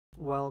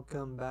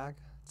Welcome back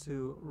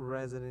to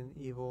Resident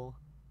Evil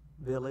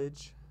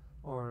Village,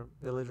 or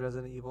Village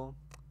Resident Evil,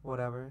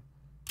 whatever.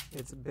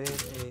 It's been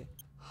a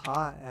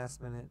hot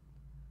ass minute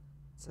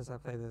since I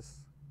played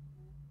this,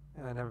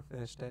 and I never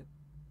finished it.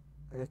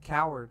 Like a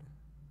coward.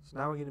 So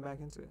now we're getting back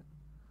into it.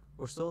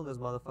 We're still in this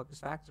motherfucker's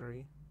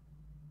factory.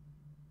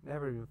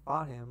 Never even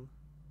fought him.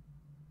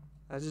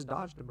 I just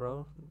dodged it,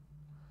 bro.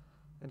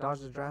 I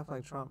dodged the draft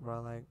like Trump,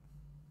 bro. Like,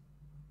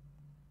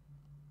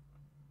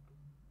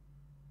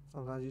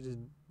 sometimes you just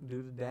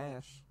do the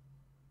dash.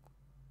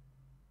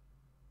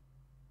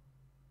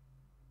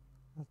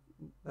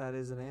 That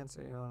is an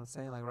answer, you know what I'm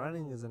saying? Like,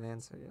 running is an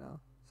answer, you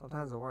know?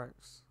 Sometimes it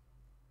works.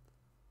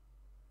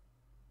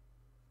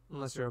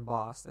 Unless you're a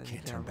boss, then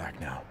Can't turn back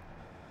now.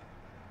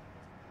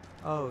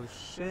 Oh,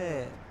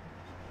 shit.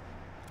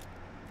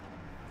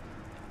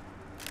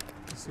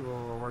 Let's see what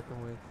we're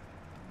working with.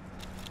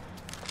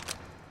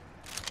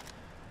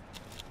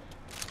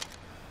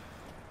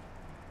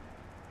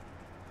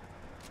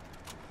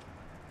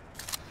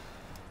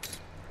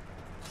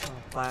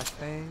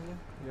 Flashbang,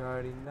 you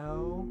already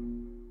know.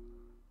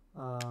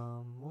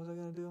 What was I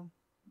gonna do?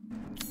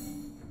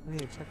 I need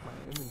to check my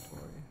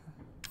inventory.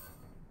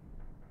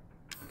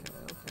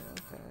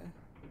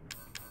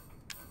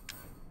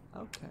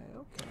 Okay.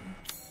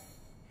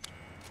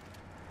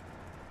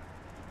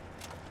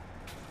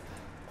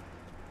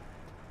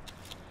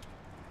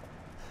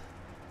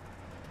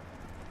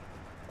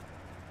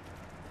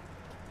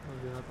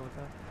 Wanna do nothing with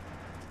that?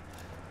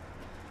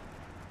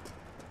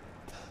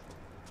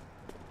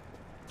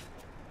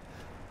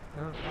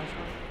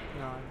 Flashlight?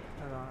 No, I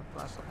don't have a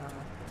flashlight.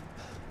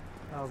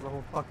 That was the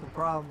whole fucking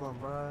problem,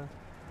 bruh.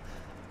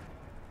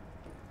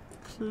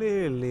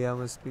 Clearly, I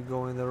must be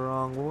going the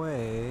wrong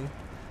way.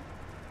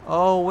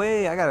 Oh,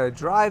 wait, I gotta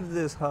drive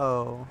this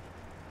hoe.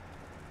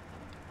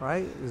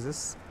 Right? Is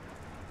this...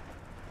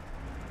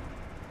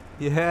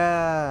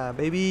 Yeah,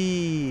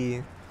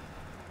 baby!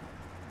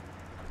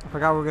 I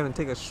forgot we were gonna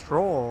take a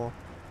stroll.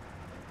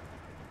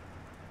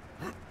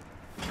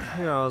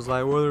 Here, I was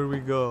like, where do we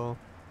go?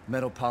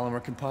 Metal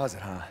polymer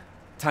composite, huh?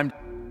 Time.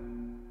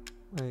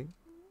 Like,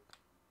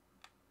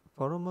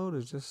 photo mode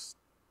is just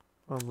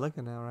what I'm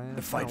looking at, right?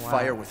 To fight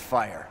fire with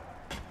fire.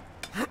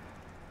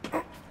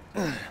 I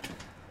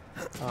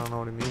don't know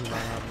what he means by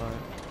that, but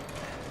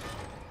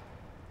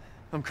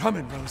I'm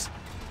coming, Rose.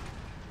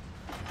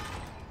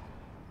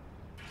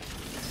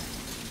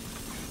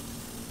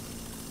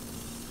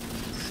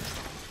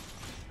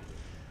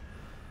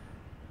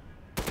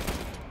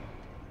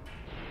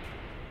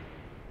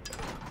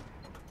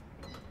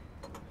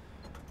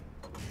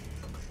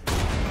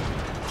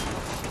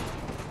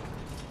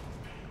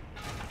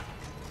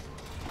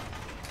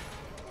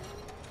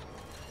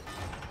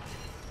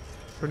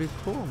 pretty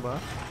cool, bro.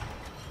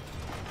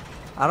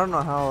 I don't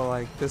know how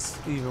like this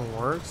even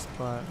works,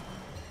 but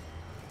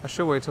I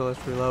should wait till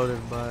it's reloaded,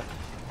 but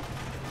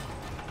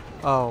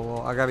oh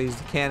well, I gotta use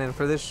the cannon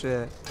for this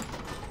shit.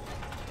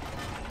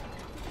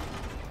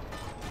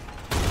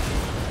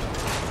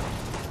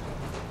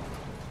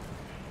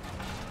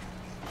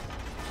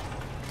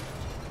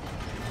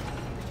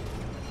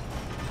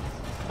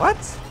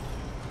 What?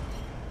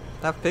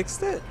 That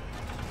fixed it?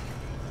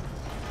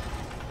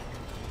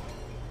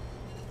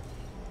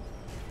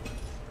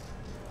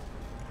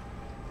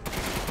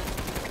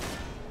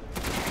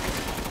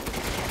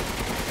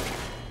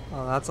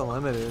 Oh, that's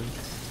unlimited.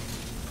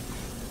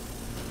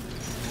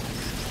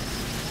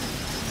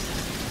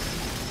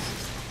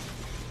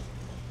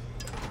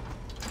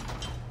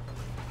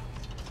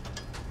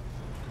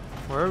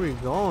 Where are we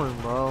going,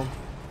 bro?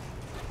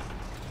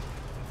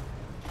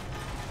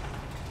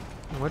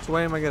 Which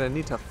way am I gonna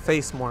need to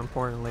face, more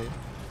importantly?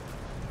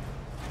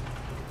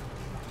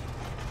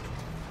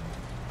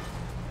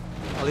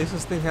 At least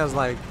this thing has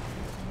like...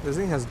 This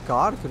thing has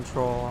God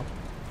control.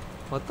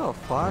 What the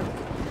fuck?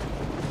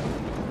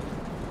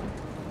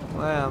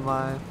 Where am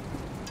I?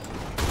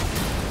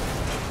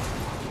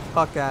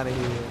 Fuck out of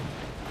here.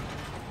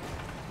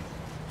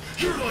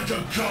 You're like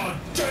a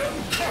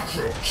goddamn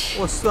cockroach!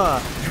 What's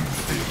up?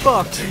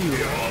 Fuck you,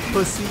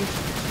 pussy.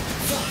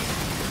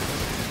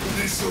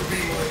 This will be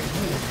my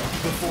warm-up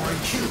before I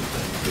kill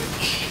that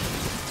bitch.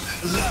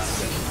 Last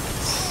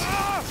sentence.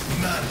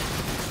 Man.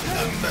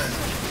 A man.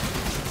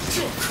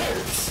 Your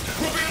corpse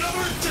will be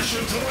another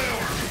addition to my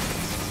army.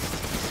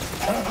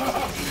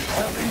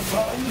 Having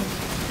fun?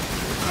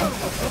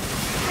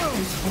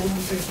 Whose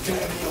hose is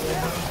Daniel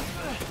now?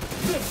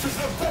 This is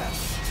the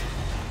best!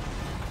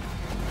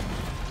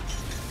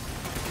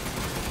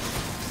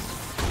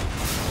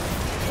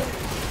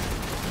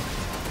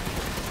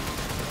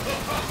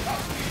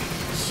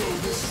 So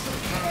this is the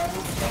power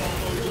of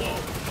Donald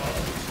alone,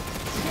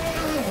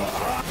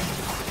 huh?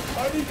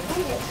 I need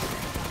rule!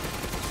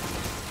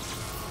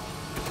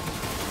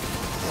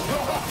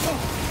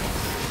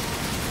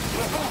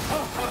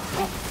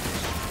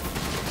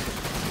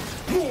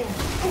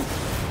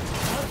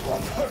 That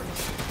one hurt.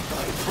 I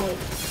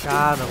promise.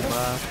 Got him,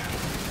 bro.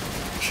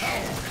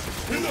 Coward!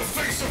 In the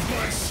face of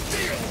my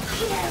steel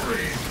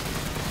glory!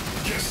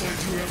 Guess I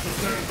do have to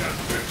thank that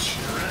bitch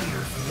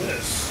Miranda for this.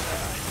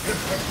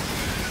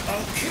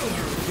 I'll kill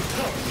her with the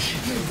power she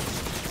gave me.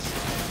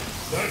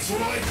 That's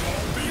what I call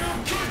being a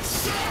good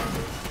son!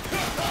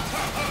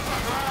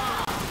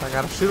 I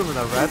gotta shoot him in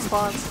the red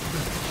spots?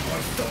 I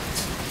thought,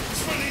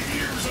 spending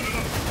years under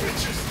the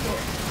bitch's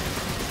thumb.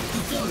 The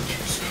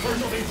villagers are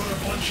nothing but a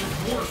bunch of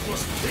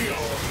worthless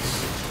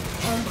peons.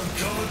 I'm a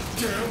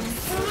goddamn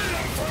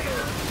freedom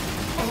fighter!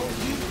 I'll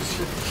use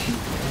your cute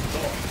little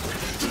daughter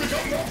to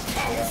become more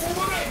powerful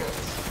than ever!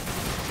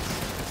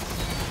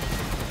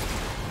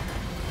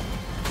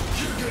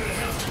 You're gonna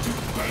have to do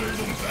better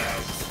than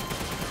that!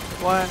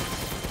 What?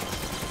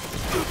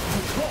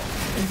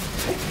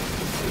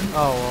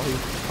 Oh, well, he's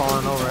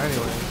falling over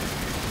anyway.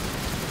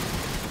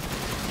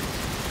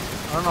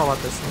 I don't know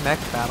about this mech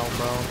battle,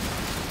 bro.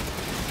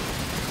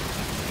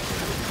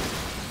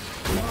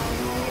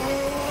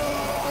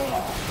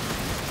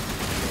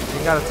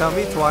 You gotta tell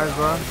me twice,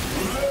 bro.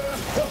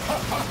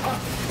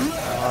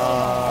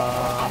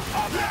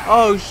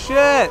 Oh,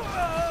 shit!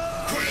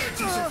 Quit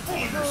acting so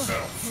full of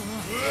yourself!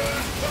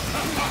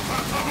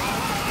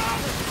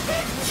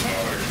 I'm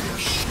tired of your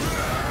shit!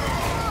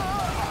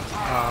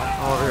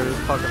 I'm over here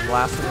just fucking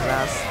blasting his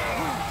ass.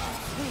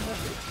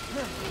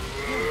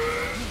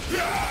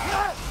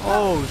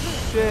 Oh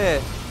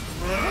shit!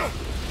 No,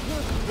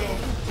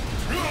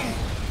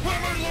 let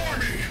my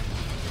Lordy!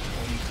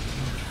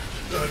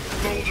 That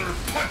boulder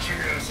punching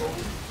asshole!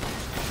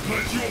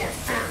 But you're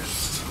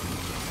first!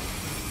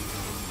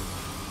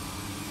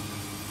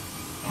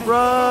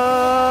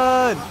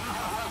 Run!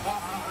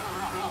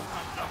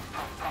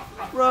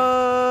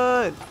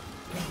 Run!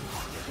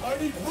 I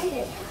need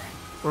more!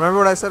 Remember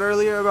what I said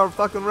earlier about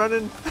fucking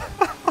running?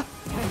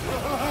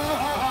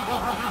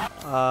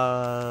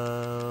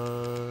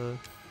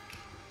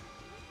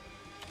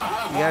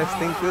 You guys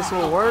think this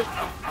will work?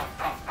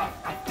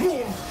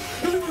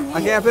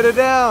 I can't put it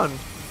down!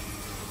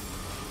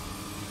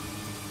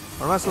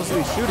 What am I supposed to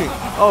be shooting?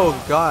 Oh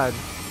god.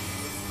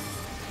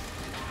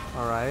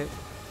 Alright.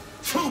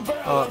 Too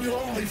bad I'm your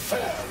only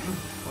fan!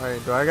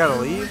 Wait, do I gotta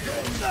leave?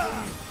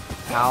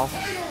 Ow.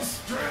 Final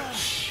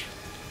stretch!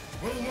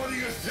 Well, what do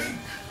you think?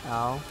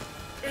 Ow.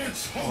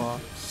 It's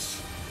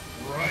hopeless,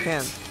 I right?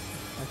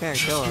 can't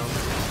kill him.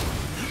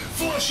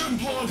 Flesh and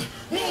blood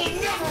will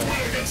never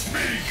win against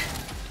me!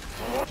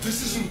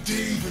 This isn't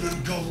David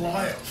and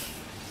Goliath.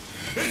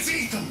 It's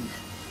Ethan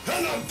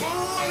and a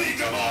bloody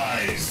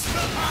demise!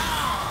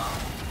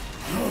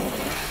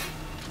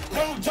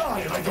 They'll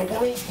die like the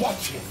world's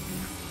watching.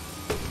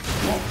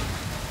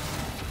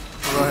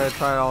 I'll go ahead and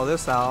try all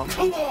this out.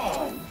 Come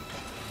on!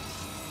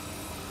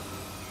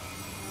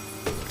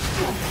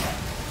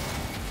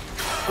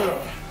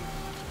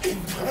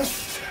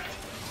 Impressed?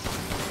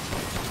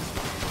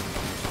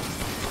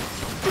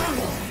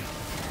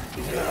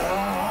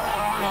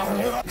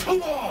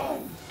 Come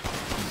on!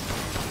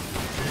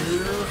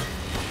 Here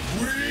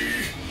we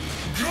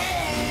go!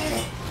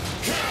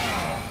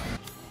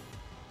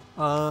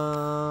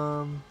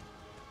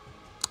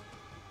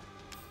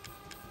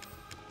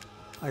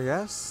 I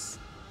guess.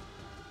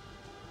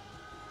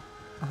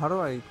 How do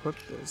I equip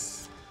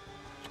this?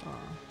 I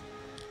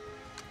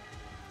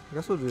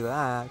guess we'll do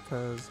that,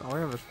 because all we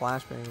have is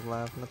flashbangs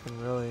left, nothing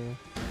really.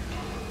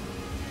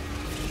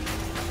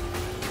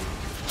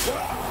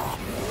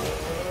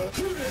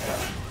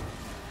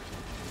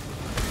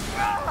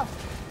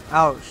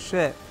 Oh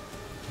shit.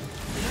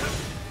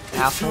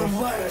 Asshole.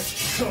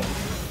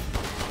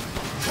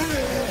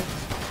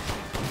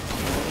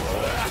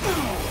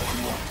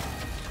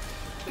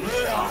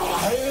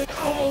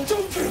 Oh,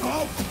 don't give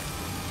up!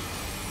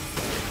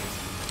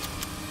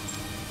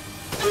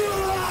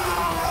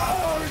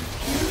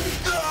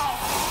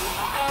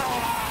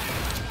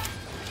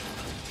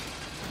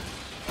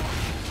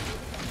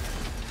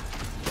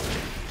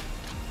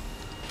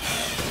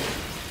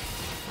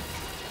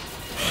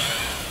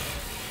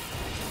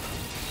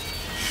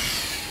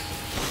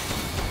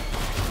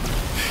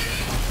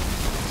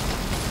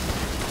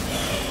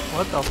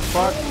 What the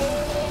fuck?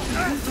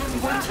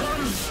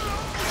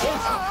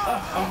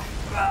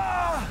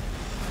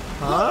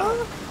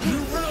 Huh? You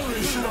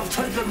really should have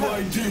taken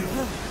my deal.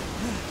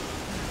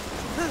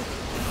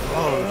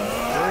 Oh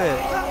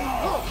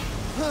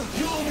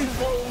You'll be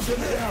frozen in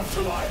the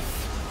afterlife.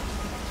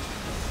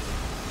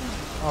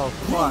 shit. Oh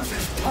fuck.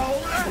 His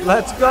power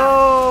Let's go!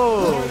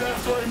 right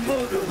after I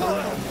murder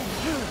them.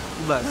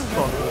 Let's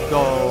fucking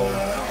go.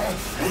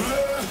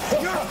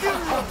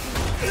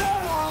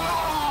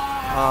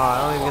 I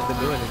don't even get to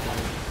do anything.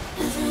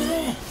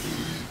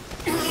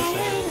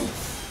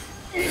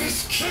 This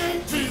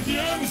can't be the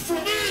end for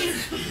me.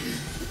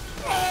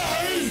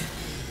 I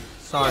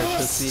Sorry,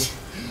 pussy.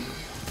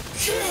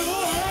 kill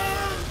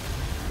her.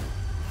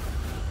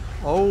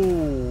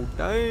 Oh,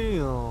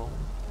 damn.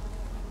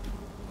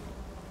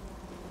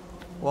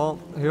 Well,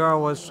 here I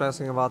was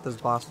stressing about this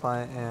boss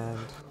fight and...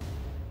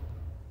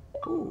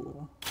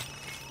 Ooh.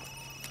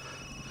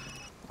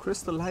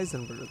 Crystal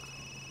Heisenberg.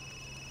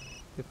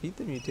 Defeat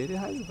the mutated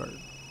Heisenberg.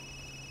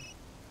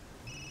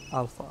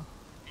 Alpha.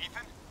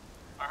 Ethan?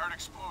 I heard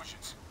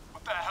explosions.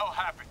 What the hell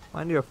happened?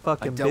 Mind your I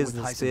fucking dealt with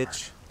business, Heisenberg.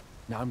 bitch.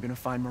 Now I'm gonna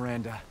find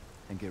Miranda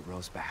and get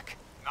Rose back.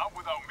 Not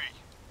without me.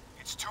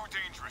 It's too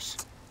dangerous.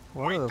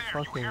 What Right a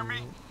there, you hear me?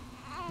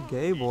 fucking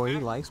gay boy. He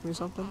likes me or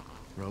something?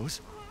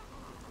 Rose?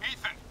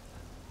 Ethan!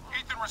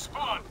 Ethan,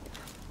 respond!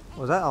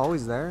 Was that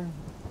always there?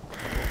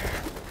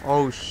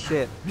 Oh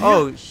shit.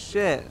 Oh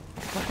shit.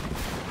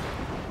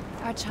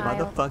 Our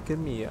child. Motherfucking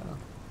Mia.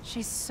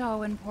 She's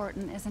so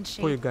important, isn't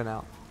she? Pull your gun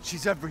out.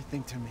 She's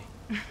everything to me.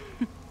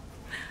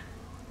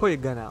 Pull your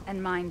gun out.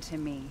 And mine to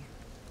me.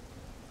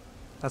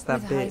 That's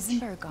that With bitch.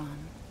 Heisenberg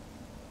gone,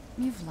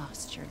 you've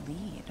lost your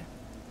lead.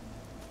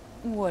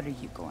 What are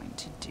you going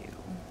to do?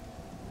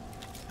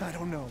 I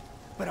don't know,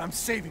 but I'm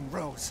saving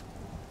Rose.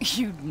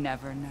 You'd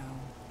never know,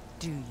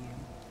 do you?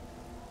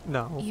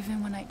 No.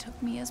 Even when I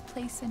took Mia's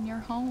place in your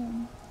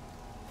home.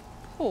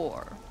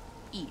 Poor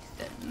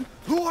Ethan.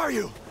 Who are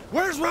you?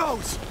 Where's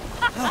Rose?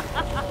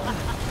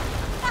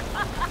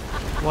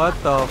 What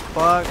the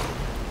fuck?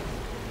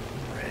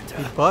 Miranda.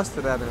 He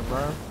busted at her,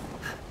 bro.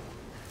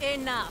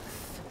 Enough.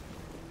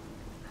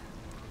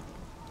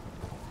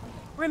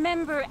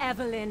 Remember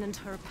Evelyn and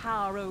her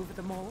power over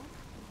them all?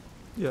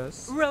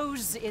 Yes.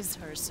 Rose is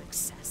her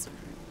successor.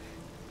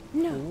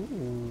 No,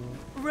 Ooh.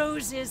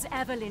 Rose is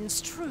Evelyn's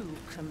true,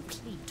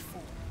 complete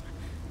form.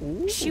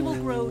 Ooh. She will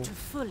grow to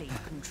fully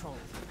control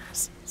the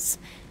masses.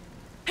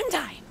 And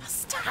I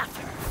must have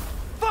her.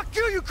 Fuck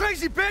you, you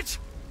crazy bitch!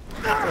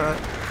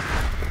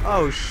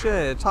 Oh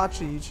shit,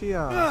 Tachi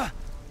Uchiha.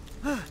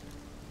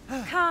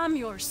 Calm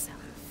yourself.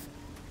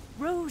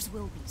 Rose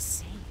will be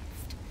saved.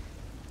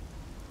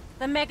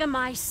 The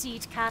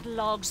Megamycete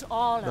catalogs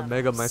all The of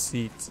Mega us. My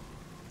Seats.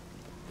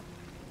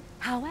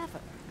 However,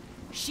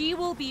 she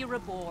will be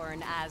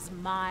reborn as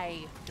my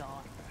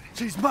daughter.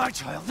 She's my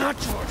child, not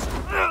yours.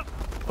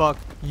 Fuck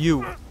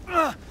you.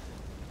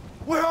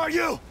 Where are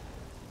you?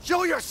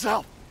 Show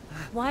yourself!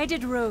 Why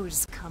did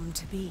Rose come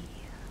to be?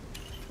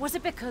 Was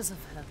it because of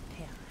her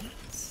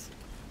parents?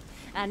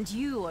 And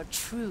you are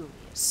truly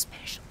a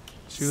special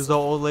case. She was the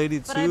old lady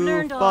But I've too.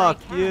 learned all I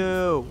Fuck can.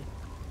 you.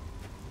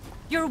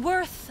 Your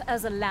worth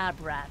as a lab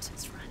rat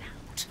has run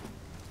out.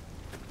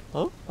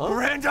 Huh? Huh?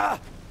 Miranda!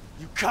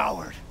 You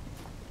coward!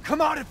 Come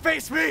out and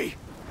face me!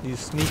 You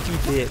sneaky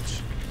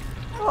bitch.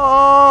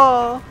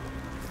 Oh.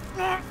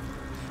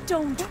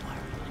 Don't worry.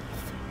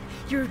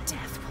 Your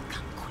death will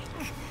come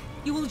quick.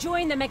 You will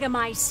join the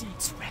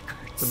Megamycete's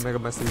records. The Mega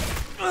My Seats.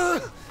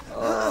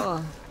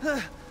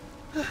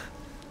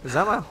 Is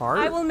that my heart?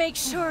 I will make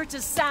sure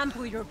to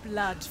sample your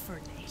blood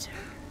for later.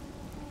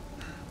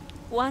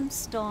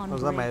 Once dawn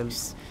Was that my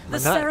breaks,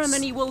 nuts? the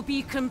ceremony will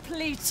be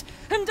complete,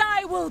 and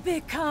I will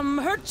become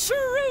her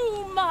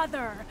true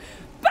mother,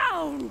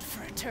 bound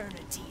for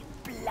eternity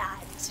in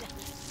blood.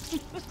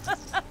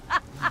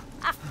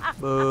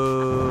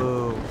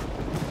 Boo.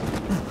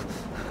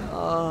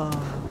 Oh.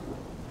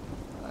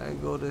 I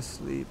go to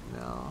sleep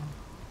now.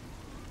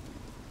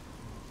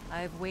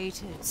 I've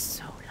waited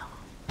so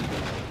long.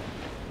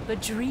 The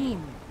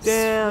dream.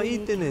 Damn,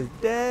 Ethan is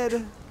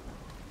dead.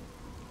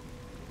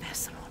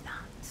 Vessel or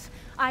not,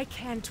 I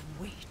can't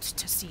wait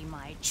to see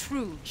my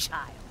true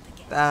child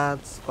again.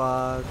 That's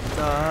fucked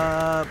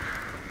up.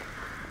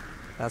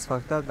 That's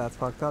fucked up. That's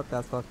fucked up.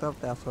 That's fucked up.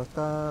 That's fucked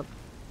up.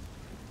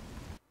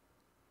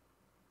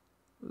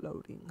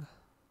 Loading.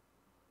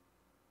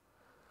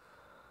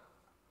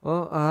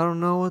 Well, I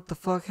don't know what the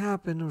fuck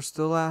happened. We're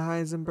still at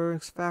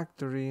Heisenberg's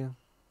factory.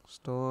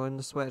 Still in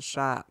the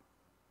sweatshop.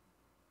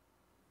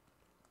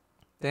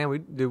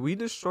 Damn, did we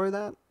destroy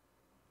that?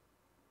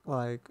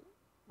 Like,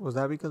 was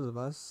that because of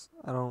us?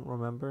 I don't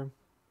remember.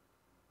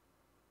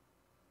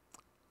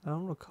 I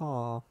don't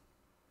recall.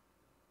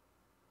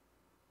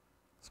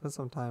 Spent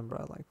some time,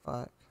 bro. Like,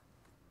 fuck.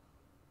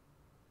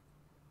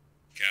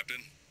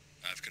 Captain,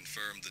 I've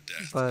confirmed the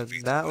death But of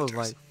Ethan that was Winters.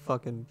 like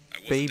fucking I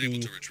wasn't baby,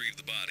 able to retrieve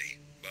the body,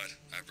 but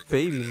I've recorded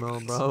baby mode,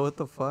 evidence. bro. What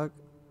the fuck?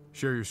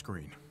 Share your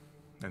screen,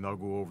 and I'll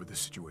go over the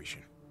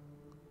situation.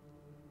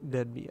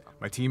 Dead Mia.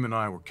 My team and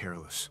I were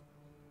careless.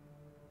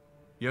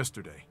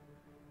 Yesterday,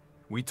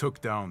 we took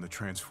down the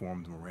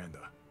transformed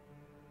Miranda,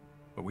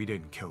 but we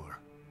didn't kill her.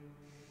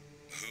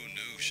 Who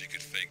knew she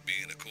could fake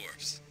being a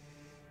corpse?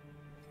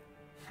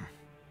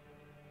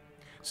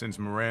 Since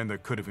Miranda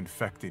could have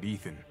infected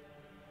Ethan,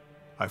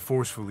 I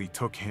forcefully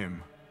took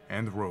him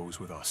and Rose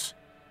with us.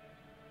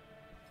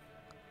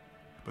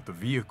 But the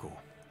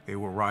vehicle they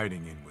were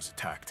riding in was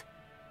attacked.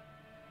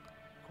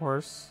 Of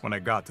course. When I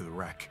got to the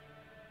wreck,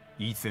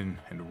 Ethan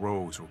and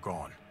Rose were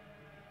gone.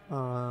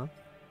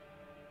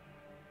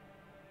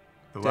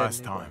 The Dead last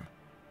neighbor. time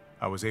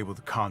I was able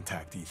to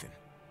contact Ethan,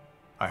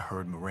 I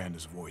heard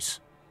Miranda's voice.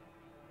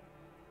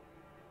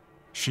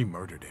 She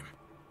murdered him,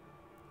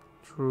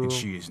 True. and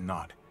she is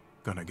not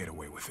gonna get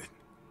away with it.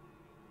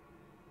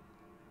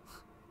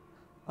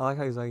 I like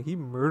how he's like, he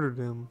murdered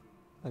him.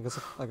 Like it's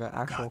like an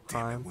actual God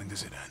damn crime. it, when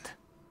does it end?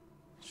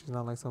 She's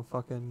not like some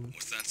fucking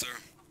What's that, sir?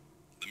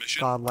 The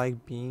mission?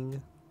 godlike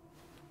being.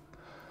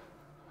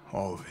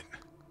 All of it.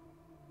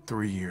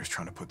 3 years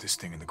trying to put this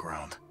thing in the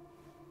ground.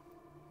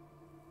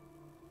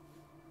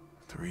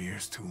 3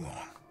 years too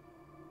long.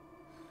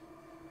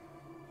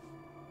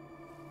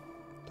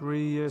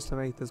 3 years to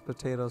make this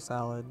potato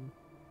salad.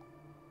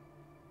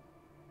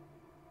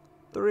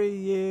 3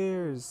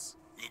 years.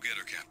 We'll get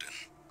her, Captain.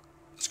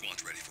 The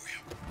squad's ready for you.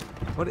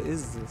 What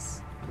is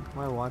this?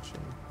 What am I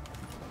watching?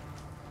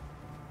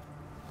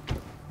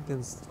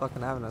 It's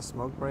fucking having a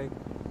smoke break.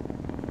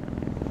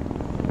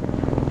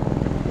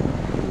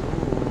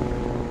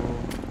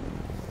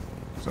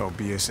 So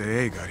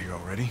BSAA got here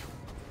already?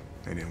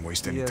 They didn't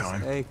waste any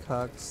time? BSA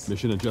cucks.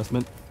 Mission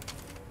adjustment?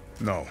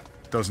 No,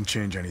 doesn't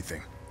change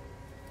anything.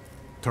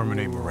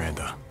 Terminate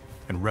Miranda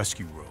and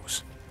rescue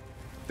Rose.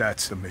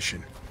 That's the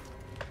mission.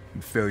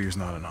 And failure's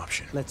not an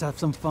option. Let's have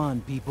some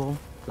fun, people.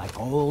 Like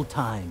old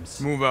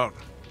times. Move out.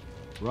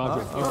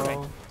 Roger.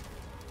 Uh-oh.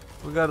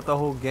 We got the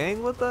whole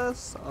gang with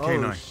us? Oh,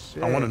 K9,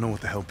 shit. I want to know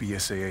what the hell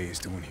BSAA is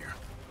doing here.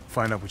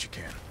 Find out what you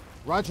can.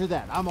 Roger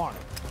that. I'm on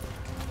it.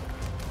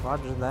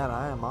 Roger that,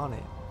 I am on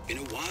it. Been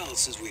a while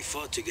since we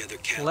fought together,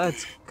 Captain.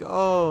 Let's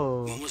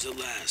go. When was it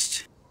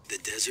last? The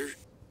desert?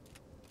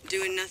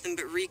 Doing nothing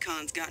but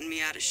recon's gotten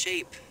me out of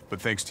shape.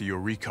 But thanks to your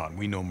recon,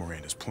 we know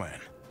Miranda's plan.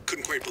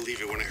 Couldn't quite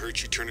believe it when I heard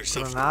she turned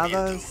herself in the rear,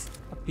 though. Granadas,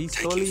 a Taking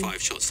pistoli,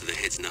 5 shots to the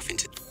head's nothing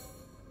to...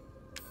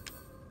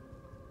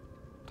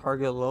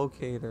 target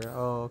locator.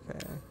 Oh,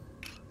 okay.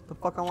 The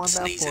fuck I want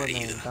that Sneeze for at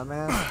then, either.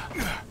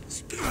 dumbass?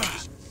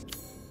 Spooky.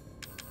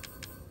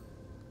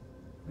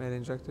 Med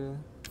injector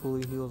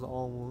fully heals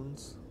all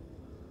wounds.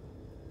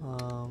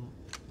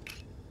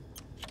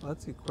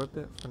 Let's equip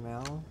it for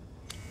now,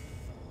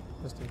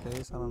 just in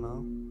case. I don't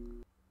know.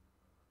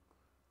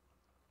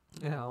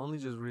 Yeah, I only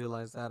just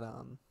realized that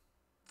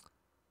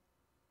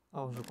I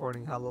was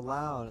recording hella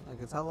loud.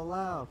 Like, it's hella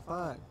loud. Fuck.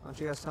 Why don't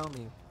you guys tell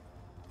me?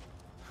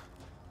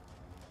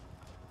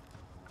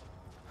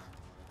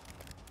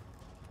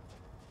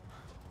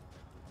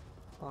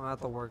 I'm gonna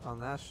have to work on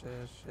that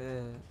shit.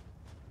 Shit.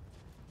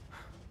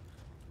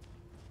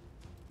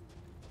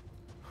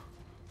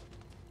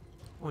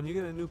 When you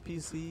get a new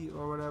PC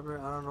or whatever,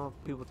 I don't know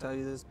if people tell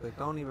you this, but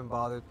don't even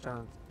bother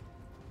trying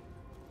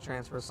to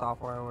transfer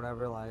software or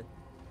whatever. Like,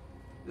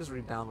 just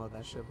re-download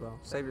that shit, bro.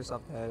 Save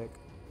yourself the headache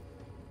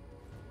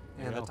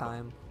and the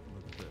time.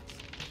 Look at this.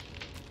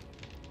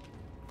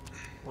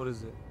 What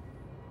is it?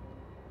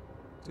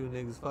 2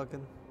 niggas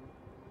fucking?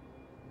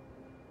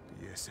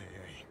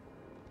 BSAA.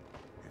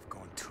 They've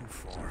gone too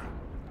far.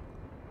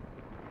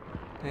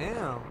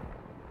 Damn.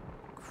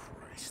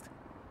 Christ.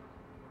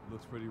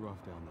 Looks pretty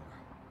rough down there.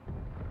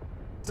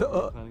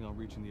 Duh. Planning on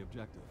reaching the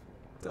objective.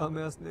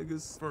 Dumbass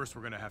niggas. First,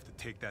 we're gonna have to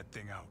take that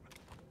thing out.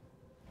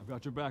 I've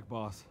got your back,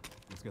 boss.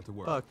 Let's get to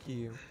work. Fuck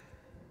you.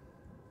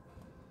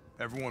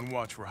 Everyone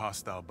watch for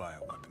hostile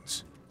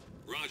bioweapons.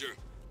 Roger.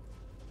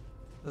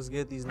 Let's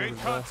get these Made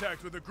niggas, bro.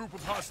 contact with a group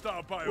of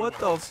hostile bioweapons. What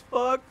the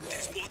fuck?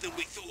 There's more than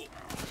we thought.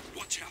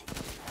 Watch out.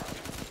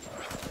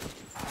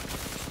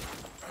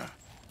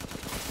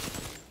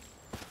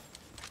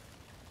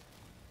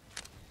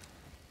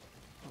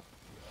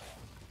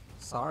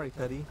 Sorry,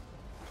 Cuddy.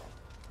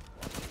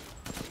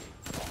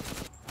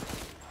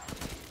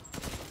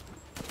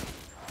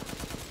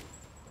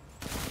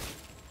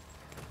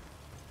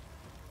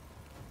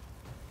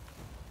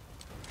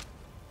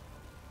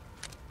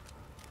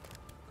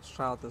 Let's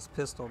try out this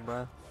pistol,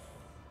 bruh.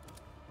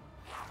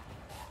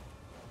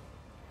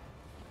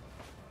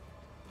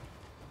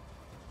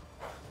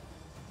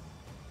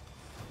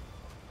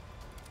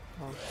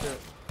 Oh shit.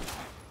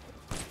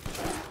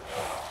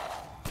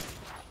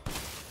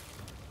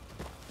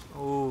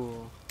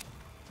 Ooh.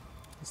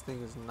 This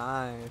thing is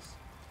nice.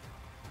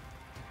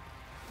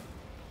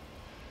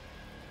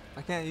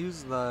 I can't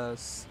use the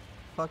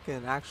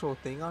fucking actual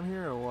thing on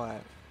here or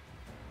what?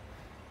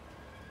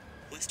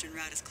 Western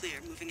route is clear.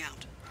 Moving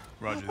out.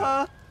 Roger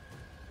that.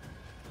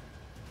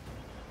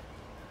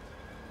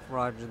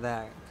 Roger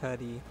that,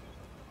 Cuddy.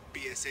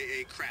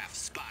 BSAA craft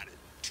spotted.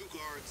 2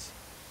 guards.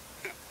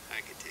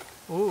 I can take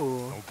them.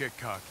 Ooh, Don't get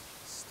cocky.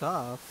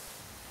 stuff.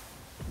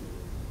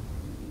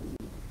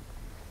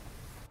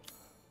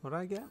 What did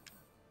I get?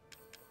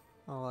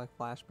 Oh, like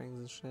flashbangs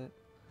and shit.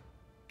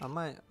 I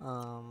might,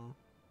 how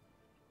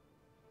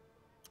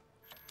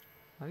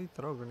do you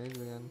throw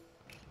grenades again?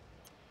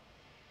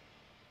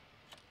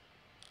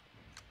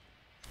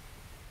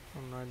 I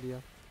have no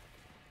idea.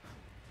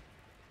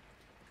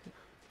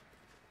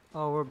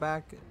 Oh, we're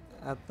back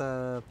at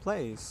the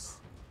place.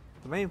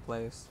 The main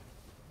place.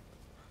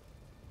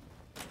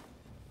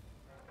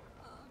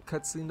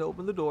 Cutscene to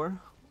open the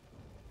door.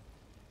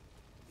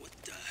 What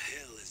the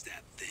hell is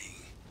that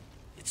thing?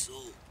 It's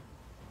all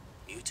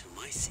new to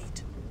my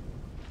seat.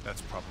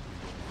 That's probably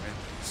what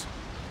Miranda is.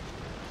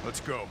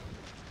 Let's go.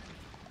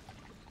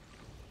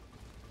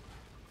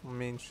 I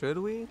mean, should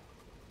we?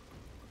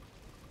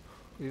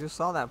 You just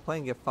saw that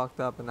plane get fucked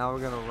up and now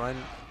we're gonna run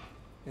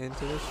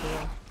into this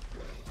shit?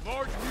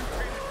 Large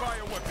mutated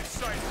bioweapon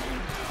sighted.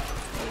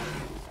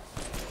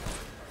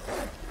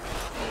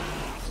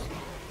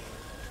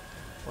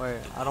 Wait,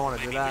 I don't want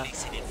to do that.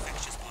 Releasing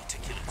infectious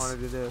particulates. I want to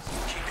do this.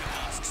 Keep your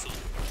masks on.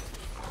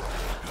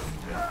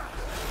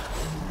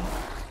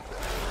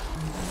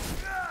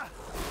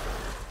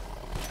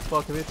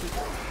 Fuck bitches.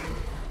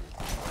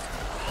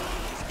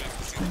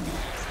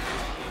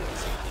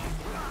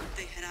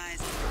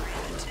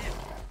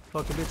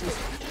 Fucking bitches.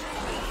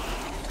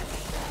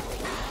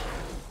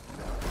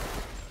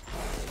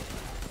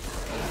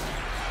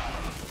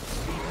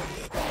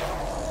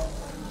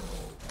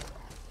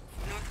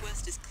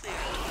 Northwest is clear.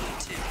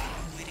 2.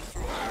 Waiting for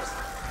orders.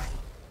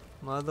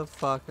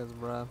 Motherfuckers,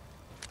 bruh.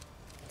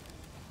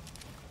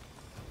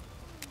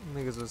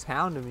 Niggas was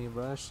hounding me,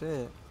 bruh.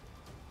 Shit.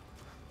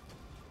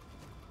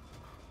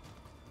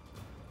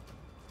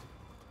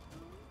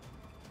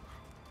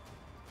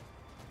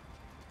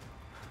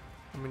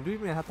 I mean, do you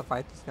even have to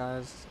fight these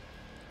guys?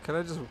 Could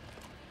I just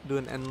do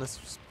an endless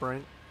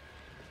sprint?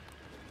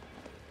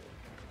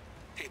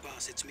 Hey,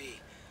 boss, it's me.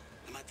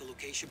 I'm at the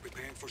location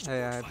preparing for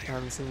Hey, I support fire.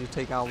 haven't seen you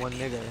take out one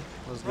nigga.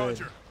 It was good.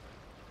 Roger.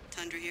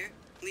 Tundra here.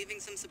 Leaving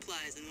some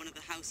supplies in one of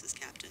the houses,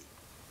 Captain.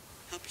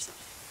 Help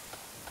yourself.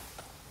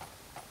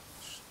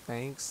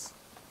 Thanks.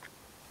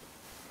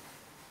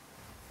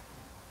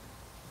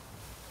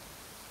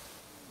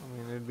 I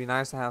mean, it'd be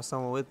nice to have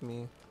someone with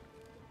me.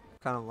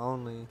 Kind of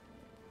lonely.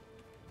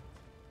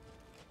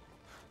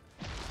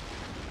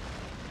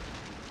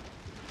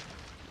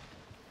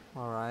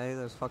 Alright,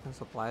 there's fucking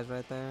supplies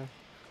right there.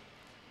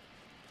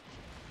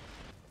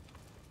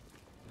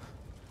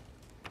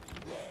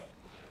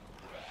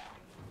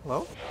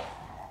 Hello?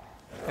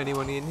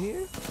 Anyone in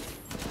here?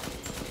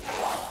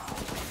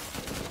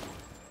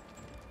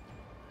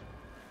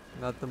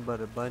 Nothing but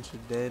a bunch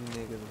of dead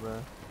niggas,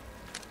 bruh.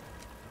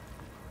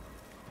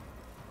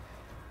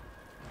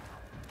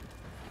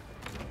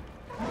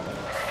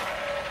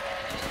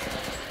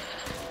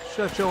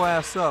 Shut your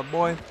ass up,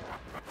 boy.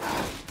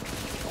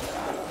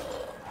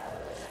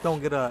 Don't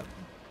get up.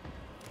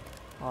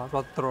 Oh, I was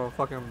about to throw a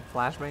fucking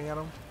flashbang at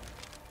him.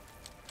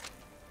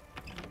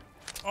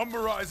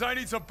 Mirage, I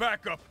need some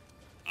backup.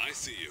 I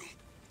see you.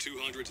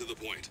 200 to the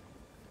point.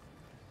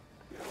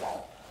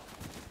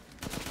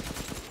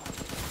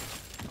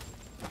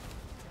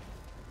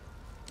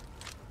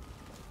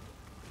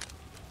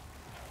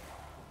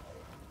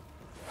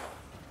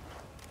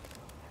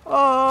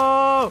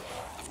 Oh!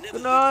 I've never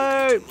Good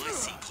heard of night! my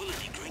sea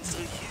colony growing so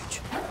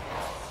huge.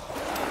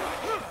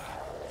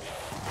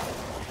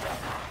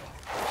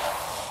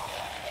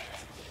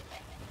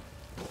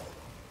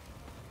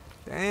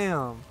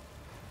 Damn.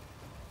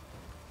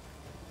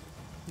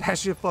 That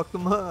shit fucked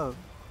them up.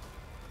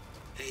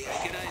 Hey,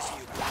 I get eyes on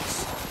you,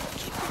 boss.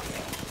 Keep going.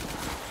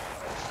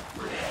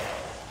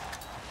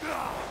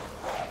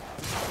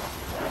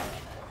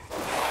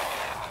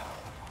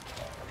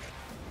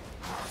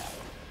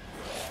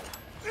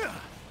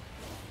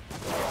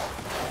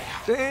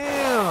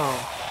 Damn.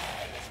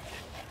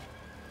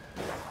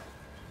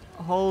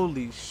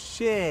 Holy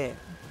shit.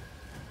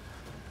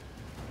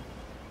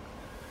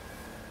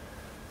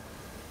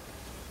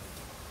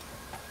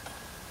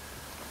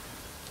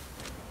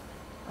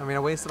 I mean, I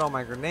wasted all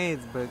my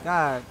grenades, but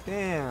god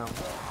damn.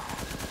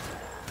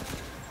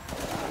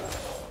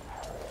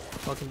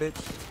 Fucking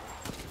bitch.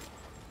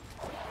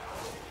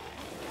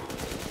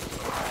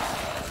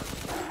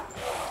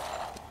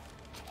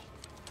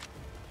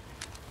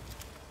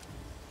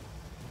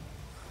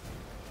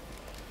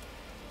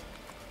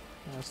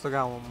 I still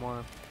got one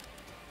more.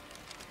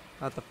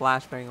 I have to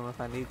flashbang him if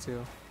I need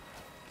to.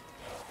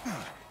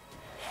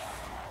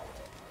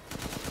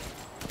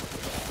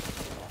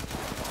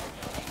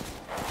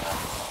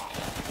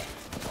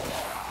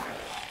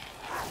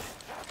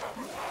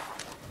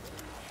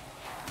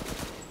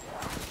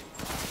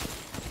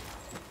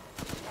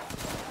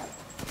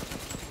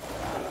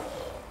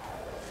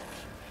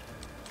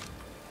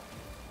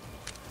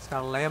 Just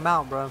gotta lay him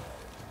out, bro.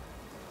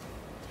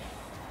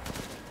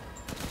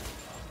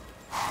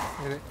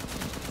 Get it?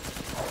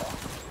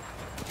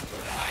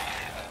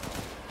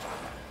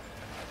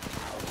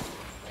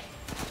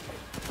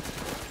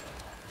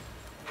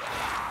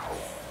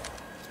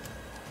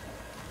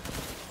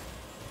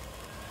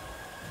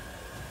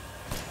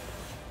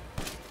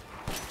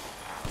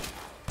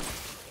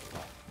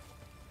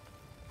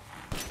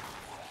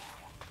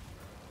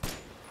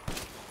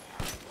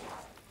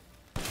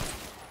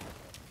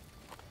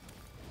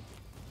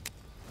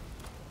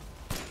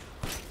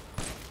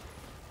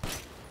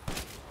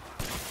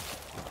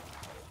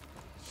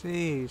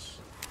 Sheesh.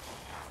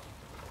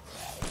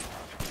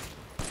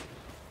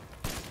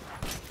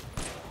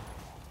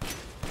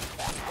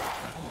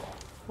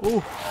 Ooh.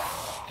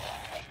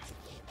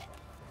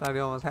 Thought he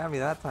almost had me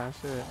that time,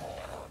 shit.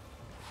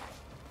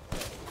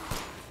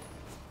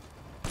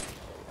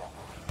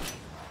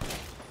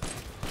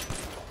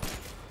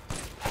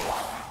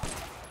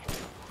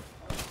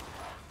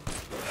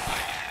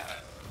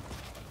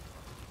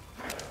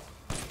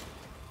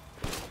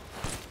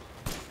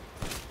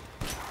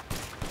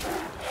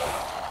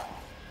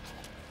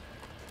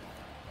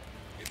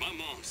 If my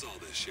mom saw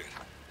this shit,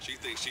 she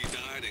thinks she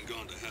died and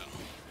gone to hell.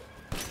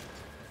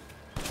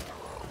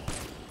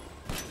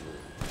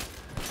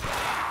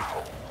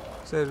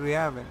 Says we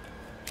haven't.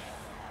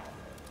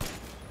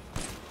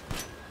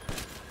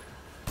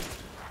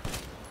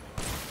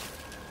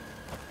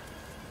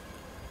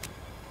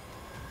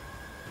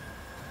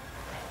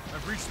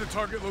 I've reached the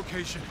target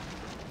location.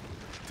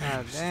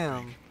 God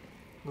damn.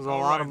 There's a All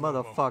lot right, of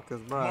Lobo.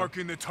 motherfuckers, bro.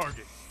 Marking the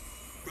target.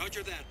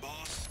 Roger that,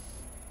 boss.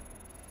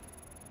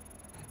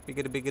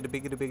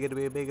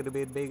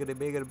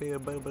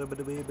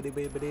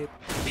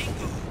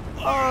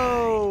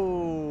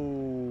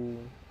 Oh!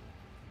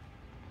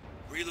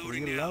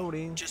 Reloading now.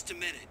 Just a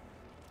minute.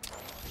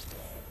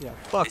 Yeah,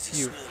 fuck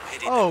you.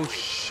 Oh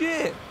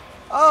shit!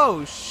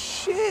 Oh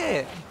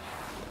shit!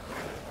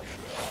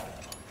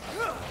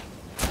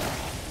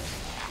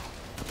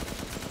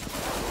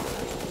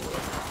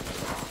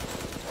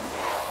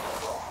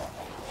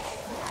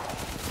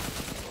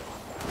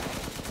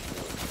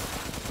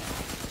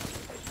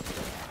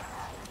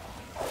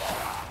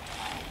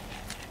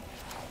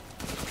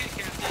 Okay,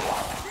 Captain.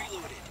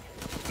 Reloaded.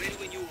 Ready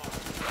when you are.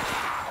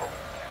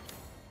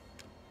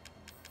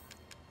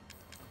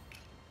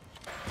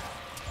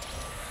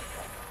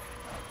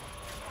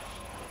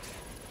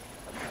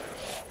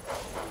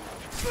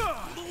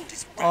 Mold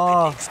is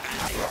rapidly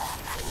expanding.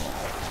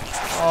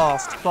 Oh,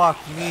 fuck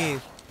me.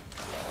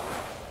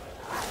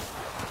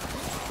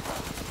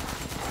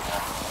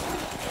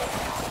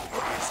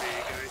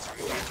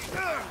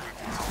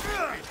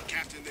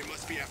 Captain, they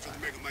must be after the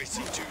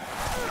Megamycete C2.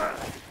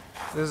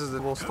 This is the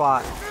little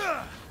spot.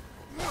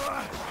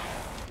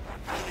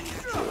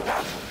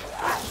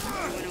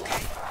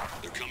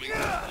 They're coming out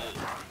of the hole.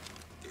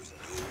 There's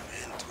no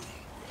end to them.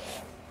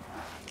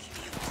 Give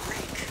me a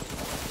break.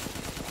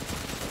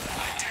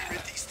 Damn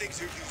it, these things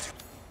are using.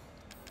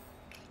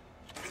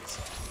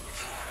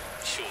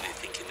 Sure they're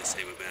thinking the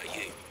same about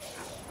you.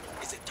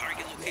 Is the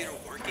target locator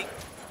working?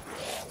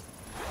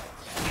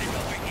 I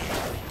know we're here.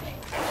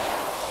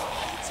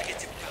 Looks like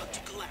it's about to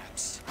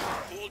collapse.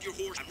 Hold your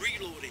horse. I'm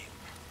reloading.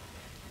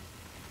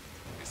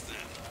 It's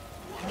them.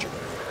 Watch your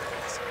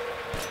friends.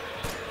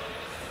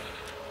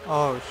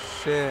 Oh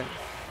shit.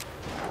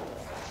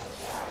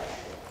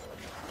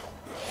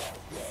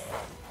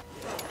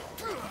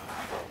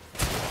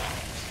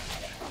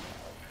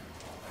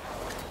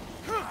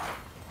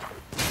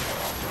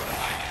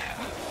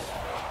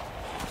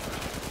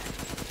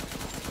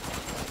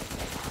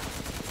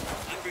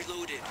 I'm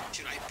reloaded.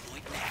 Should I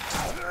point next?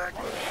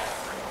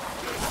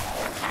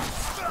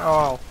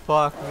 Oh,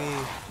 fuck me.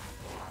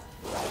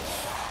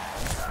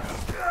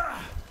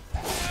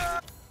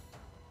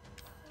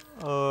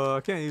 I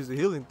can't use the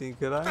healing thing,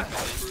 could I?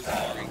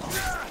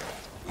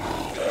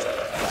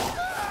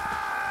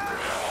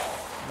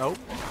 Nope.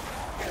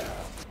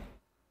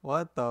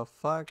 What the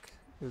fuck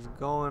is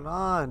going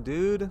on,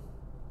 dude?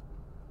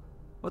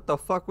 What the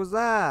fuck was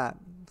that?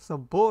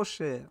 Some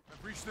bullshit.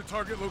 I've reached the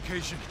target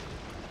location.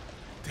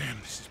 Damn,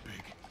 this is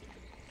big.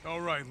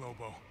 All right,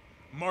 Lobo.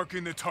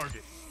 Marking the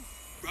target.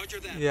 Roger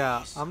that, Yeah,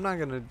 boss. I'm not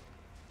gonna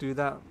do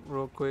that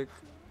real quick.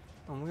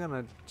 I'm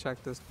gonna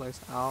check this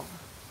place out.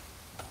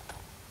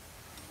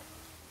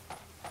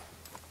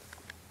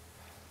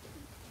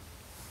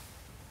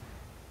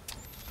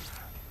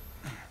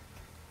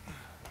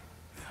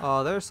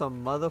 Oh, there's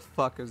some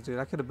motherfuckers, dude.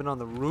 I could have been on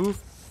the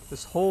roof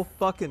this whole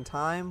fucking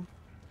time.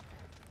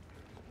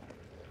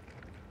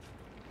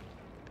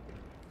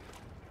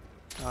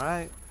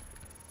 Alright.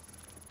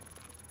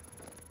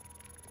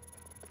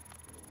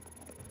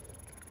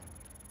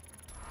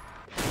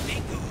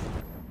 Bingo.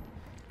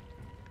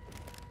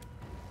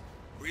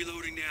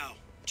 Reloading now.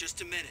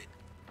 Just a minute.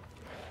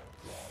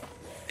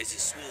 There's a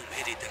swarm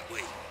headed that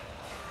way.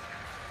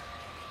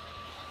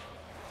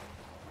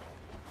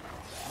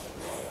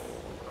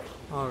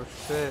 Oh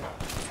shit.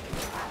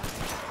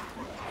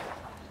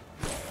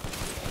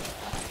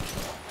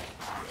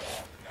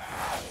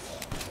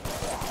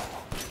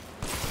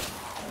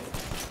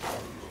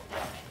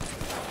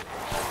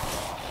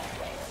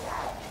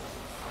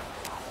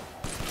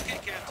 Okay,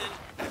 Captain.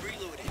 I'm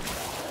reloaded.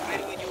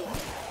 Ready when you are.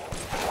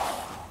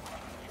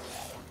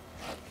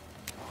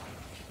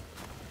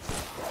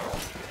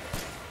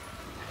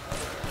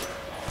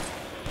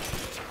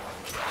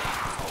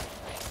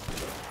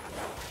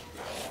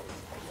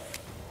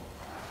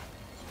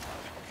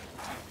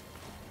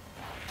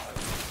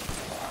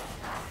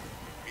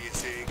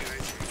 BSAA guys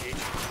are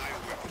engaging with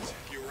bioweapons.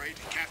 You're right,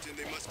 Captain,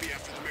 they must be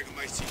after the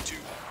Megamycete C2.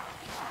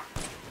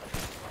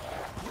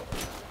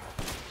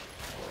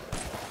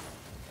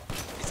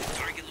 Is the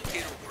target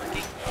locator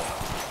working?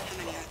 How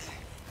many are there?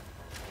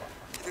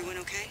 Everyone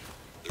okay?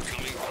 They're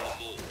coming from the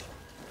hold.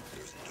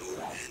 There's no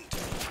end to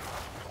them.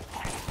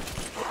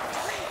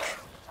 Break.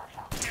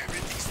 Damn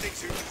it, these things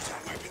are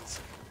using weapons.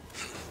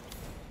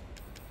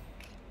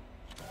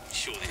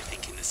 Sure they're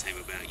thinking the same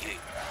about you.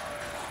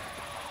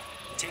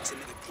 Takes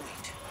another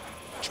point.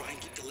 Try and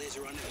keep the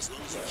laser on it as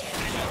long as you can.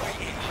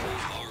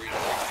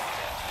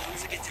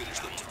 Once it gets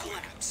about to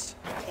collapse.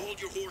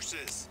 Hold your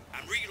horses.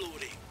 I'm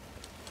reloading.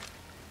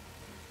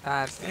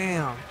 God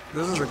damn.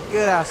 This is a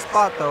good ass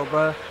spot though,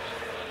 bro.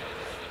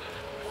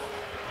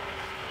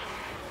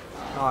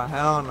 Oh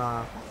hell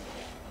no.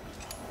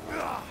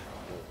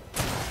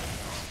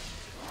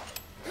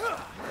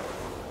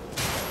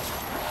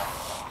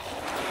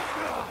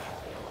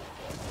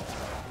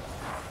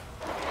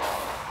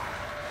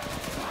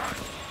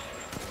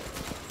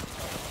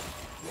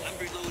 I'm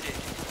reloaded.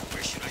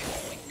 Where should I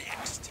point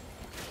next?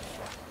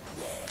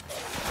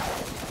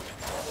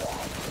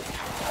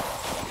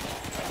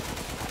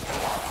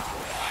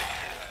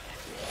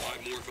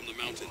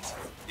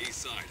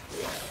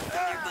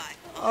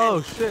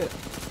 Oh shit.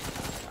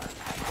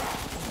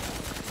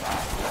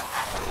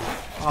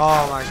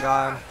 Oh my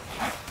god.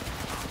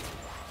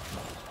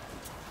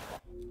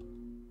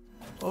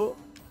 Oh,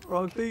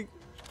 wrong thing.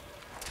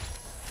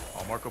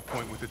 I'll mark a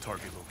point with the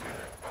target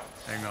locator.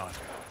 Hang on.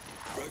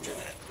 Roger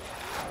that.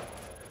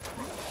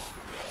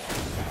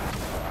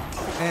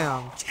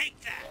 Damn. Take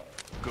that.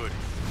 Good.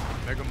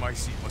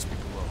 Megamycete must be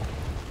below.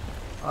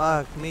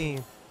 Fuck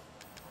me.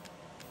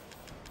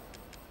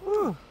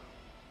 Whew.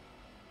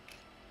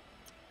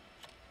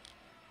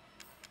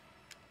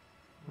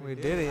 We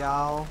did it,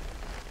 y'all.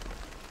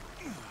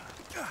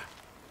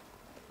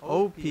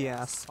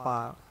 OPS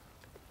spot.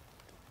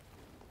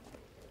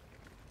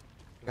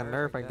 Like a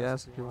nerf, I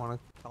guess, if you want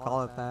to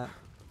call it that.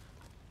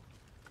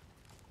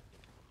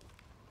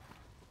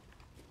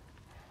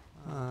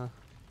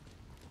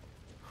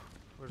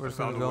 Where's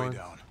Found a way going?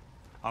 down.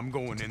 I'm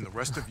going in. The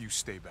rest of you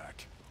stay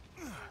back.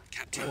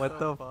 Captain, What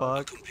the I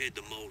fuck? compared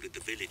the mold at the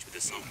village with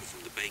a sample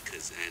from the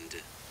bakers,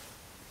 and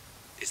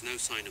there's no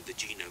sign of the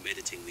genome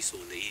editing we saw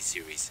in the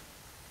E-series.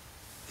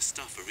 The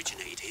stuff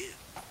originated here.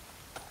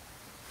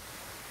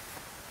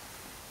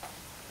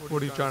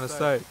 What are you trying to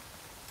say?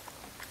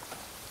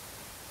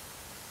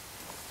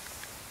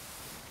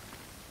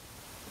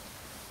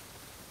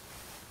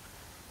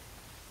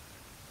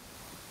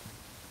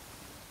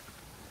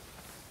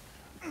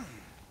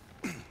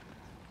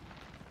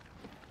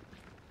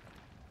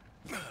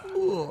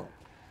 Ooh.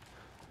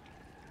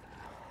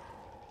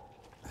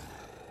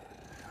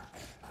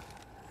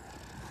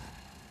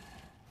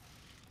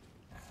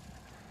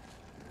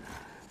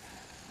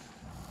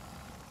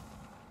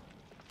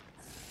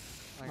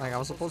 Like,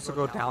 I'm supposed to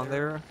go down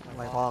there,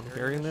 like, while I'm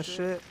hearing this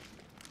shit?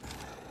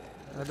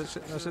 That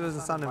shit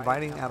doesn't sound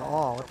inviting at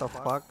all. What the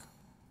fuck?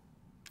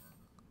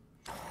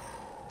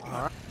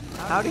 Alright.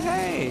 Howdy,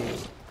 hey!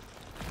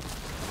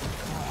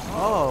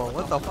 Oh,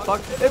 what the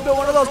fuck? It been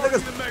one of those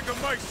niggas!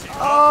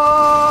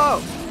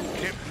 Oh!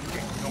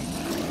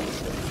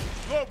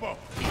 Lobo,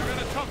 I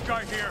got a tough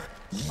guy here.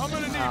 I'm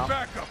gonna need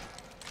backup.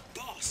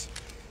 Boss,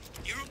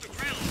 you're on the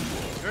ground.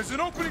 There's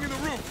an opening in the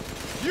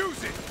roof.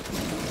 Use it.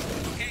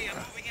 Okay, I'm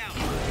moving out.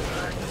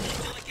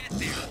 Until I get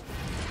there.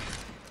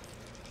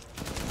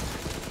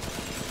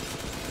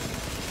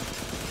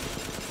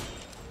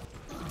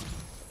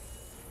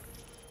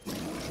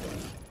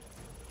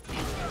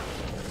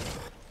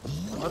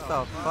 What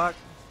the fuck?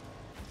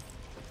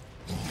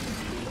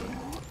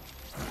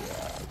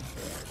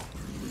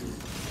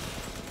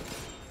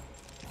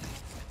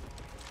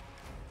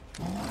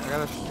 I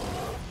gotta.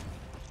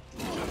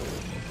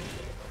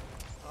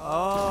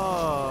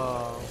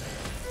 Oh,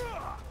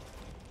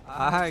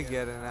 I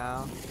get it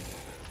now.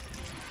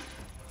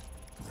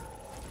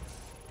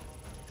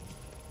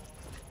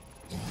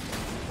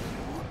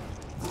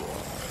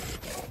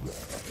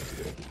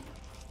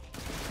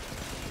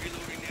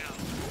 Reloading now.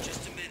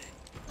 Just a minute.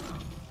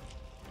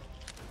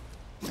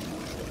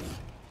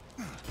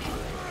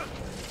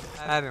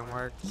 That didn't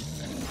work.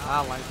 I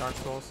don't like Dark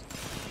Souls.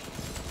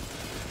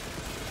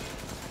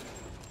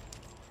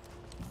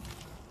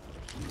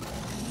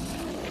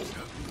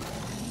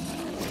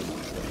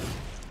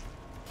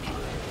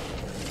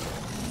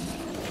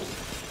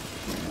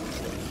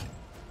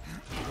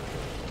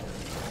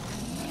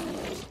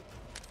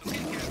 Okay,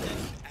 Captain.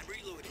 I'm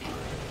reloading.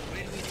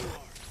 Ready when you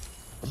are.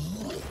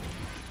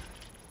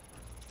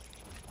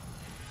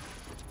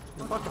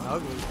 You're fucking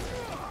ugly.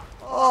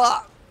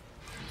 Oh!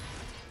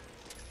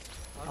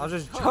 I was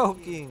just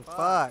joking.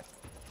 Fuck.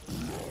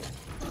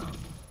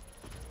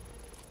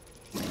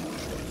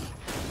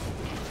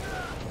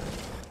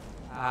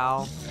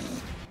 Ow.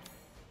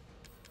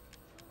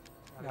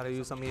 Gotta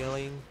use some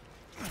healing.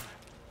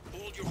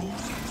 Hold your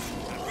horses.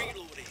 I'm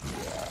reloading.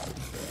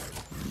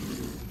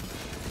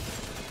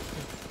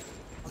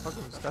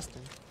 Fucking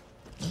disgusting.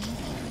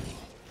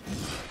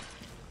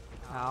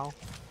 Ow.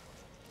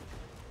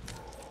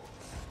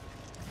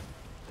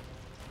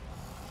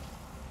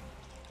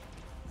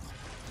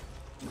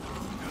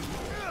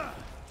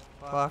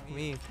 Fuck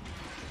me.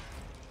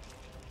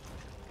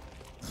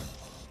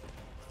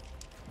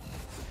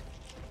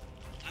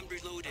 I'm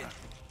reloaded.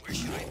 Where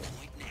should I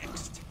point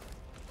next?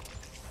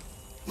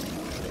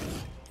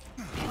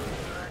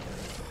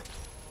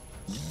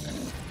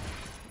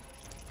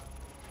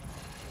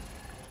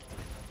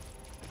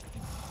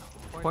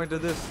 Point to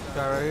this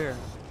guy right here.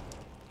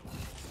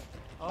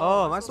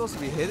 Oh, am I supposed to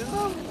be hitting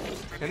him?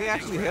 Can he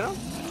actually hit him?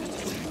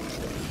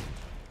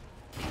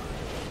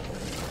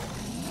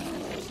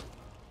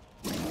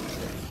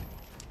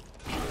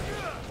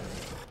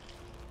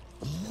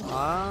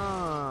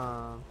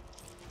 Ah.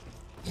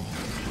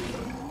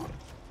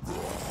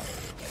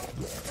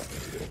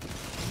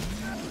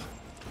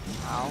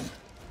 Ow.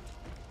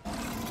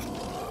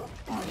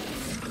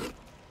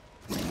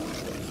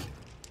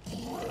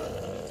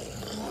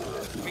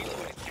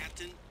 Reloaded,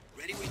 Captain.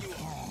 Ready when you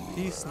are.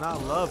 Peace,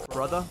 not love,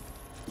 brother.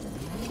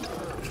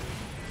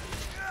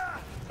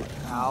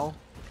 Ow.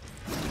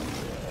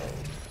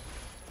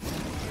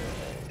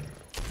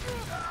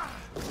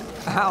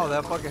 Ow,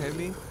 that fucking hit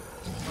me.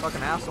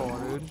 Fucking asshole,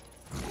 dude.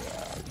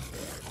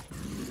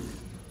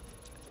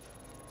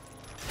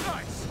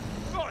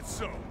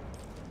 so.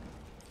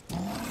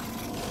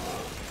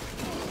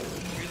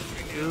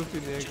 Goofy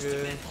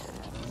nigga.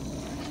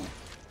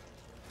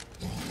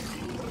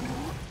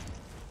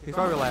 He's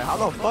probably like, how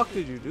the fuck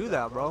did you do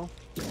that, bro?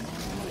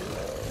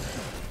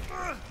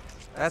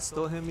 That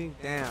still hit me?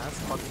 Damn, that's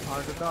fucking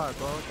hard to dodge,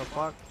 bro. What the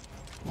fuck?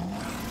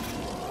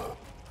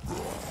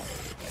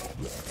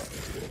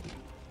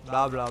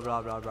 Blah, blah,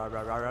 blah, blah, blah,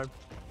 blah, blah, blah.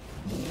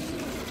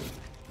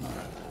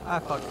 I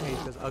fucking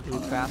hate this ugly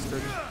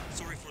bastard.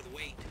 Sorry for the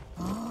wait.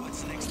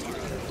 What's the next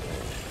target?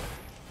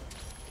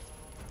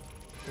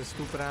 This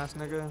stupid ass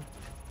nigga.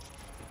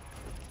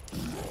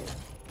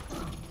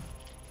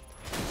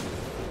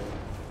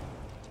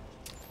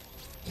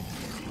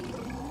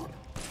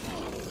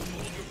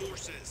 Hold your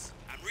horses.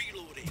 I'm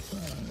reloading.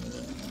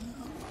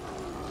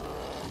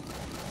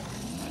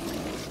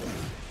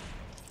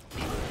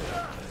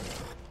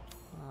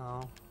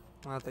 Oh,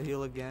 I'll have to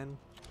heal again.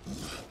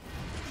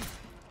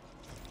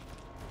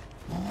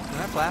 Can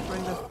I flash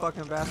ring this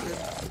fucking bastard?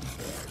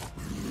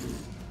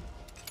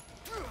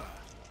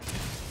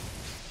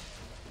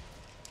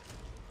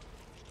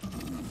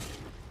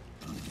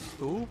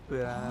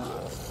 Stupid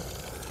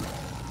ass.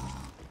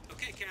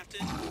 Okay,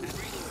 Captain. I'm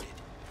reloaded.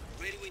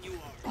 Ready when you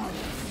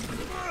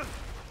are.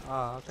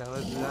 Oh, okay,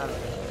 let's do that.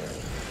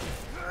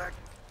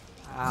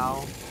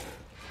 Ow.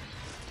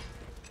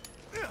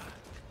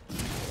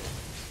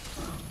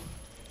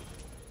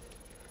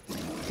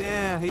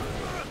 Damn, he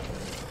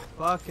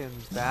fucking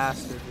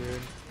bastard,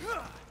 dude.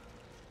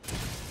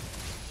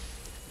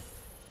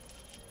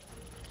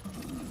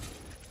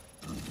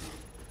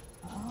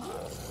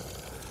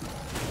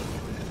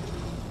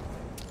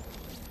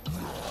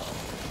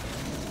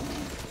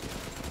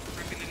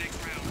 Prepping the next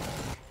round.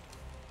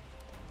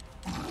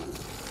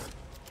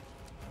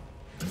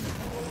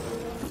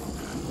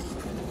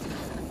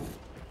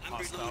 I'm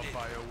Hostile reloaded.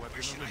 Where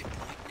bioweapon should I eliminated.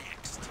 point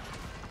next?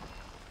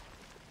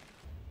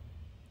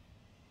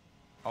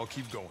 I'll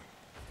keep going.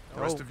 The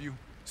rest of you,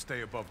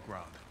 stay above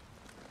ground.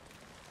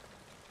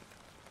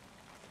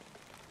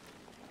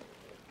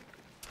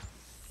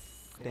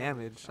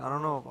 Damage. I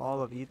don't know if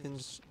all of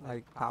Ethan's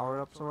like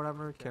power-ups or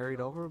whatever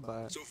carried over,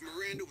 but So if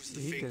Miranda was the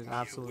he fake did Mia,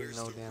 absolutely where's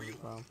no the damage, real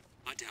bro. one?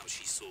 I doubt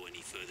she saw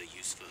any further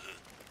use for her.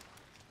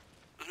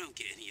 I don't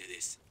get any of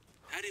this.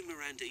 How did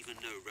Miranda even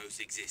know Rose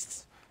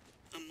exists?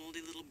 A moldy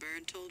little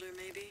bird told her,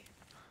 maybe?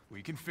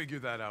 We can figure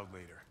that out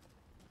later.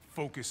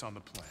 Focus on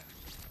the plan.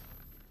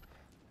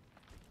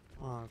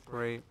 Oh,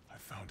 great. I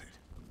found it.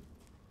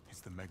 It's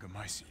the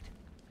megamycete.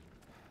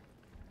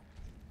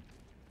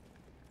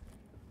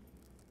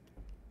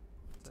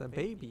 It's a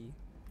baby.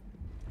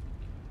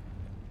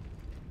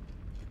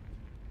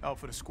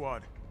 Alpha to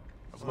squad.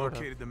 I've Sort of.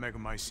 located the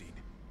megamycete.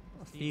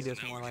 A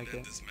fetus, more like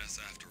it. This mess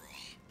after all.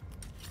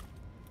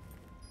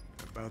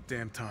 About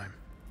damn time.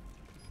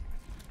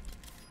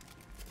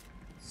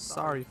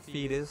 Sorry,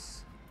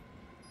 fetus.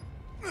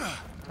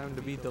 Time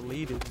to be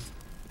deleted.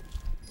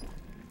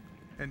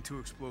 And 2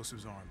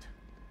 explosives armed.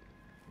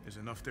 There's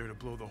enough there to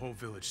blow the whole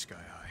village sky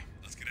high.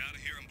 Let's get out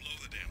of here and blow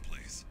the damn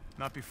place.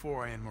 Not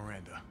before I end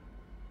Miranda.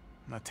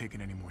 I'm not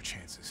taking any more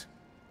chances.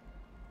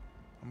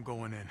 I'm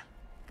going in.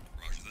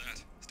 Roger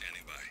that.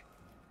 Standing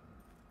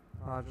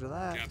by. Roger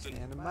that. Captain,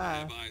 Standing I by.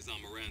 have eyes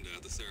on Miranda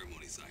at the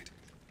ceremony site.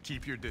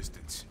 Keep your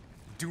distance.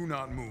 Do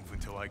not move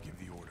until I give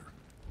the order.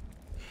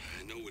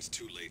 I know it's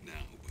too late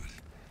now, but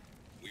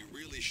we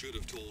really should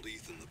have told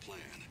Ethan the plan.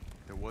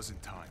 There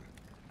wasn't time.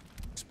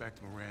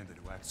 Expect Miranda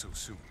to act so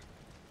soon.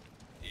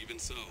 Even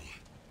so,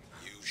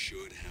 you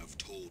should have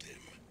told him.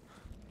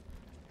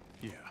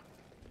 Yeah.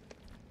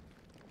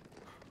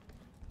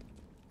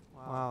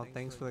 Wow,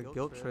 thanks for the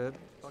guilt trip.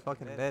 It's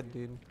fucking dead,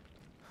 dude.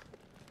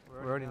 We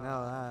already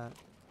know that.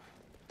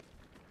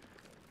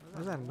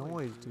 What's that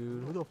noise,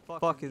 dude? Who the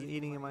fuck is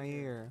eating in my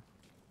ear?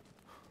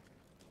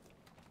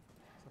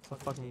 It's a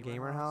fucking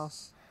gamer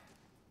house?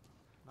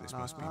 This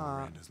must be Uh-huh.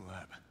 Miranda's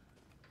lab.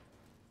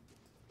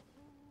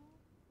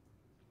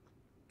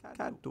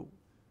 Cadu.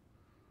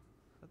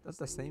 That's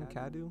the same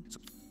Cadu? So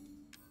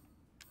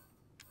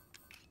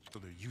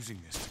they're using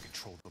this to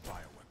control the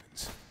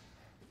bioweapons.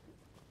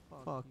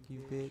 Fuck you,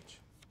 bitch.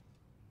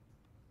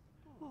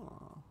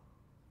 Aw.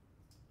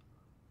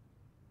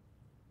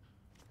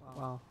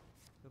 Wow.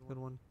 Good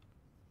one.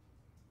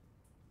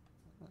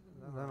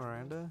 Is that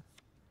Miranda?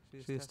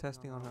 She's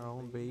testing on her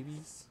own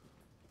babies.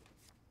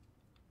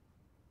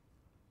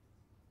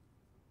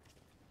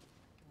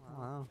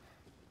 Wow.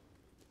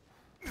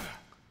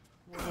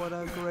 What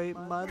a great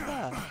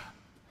mother.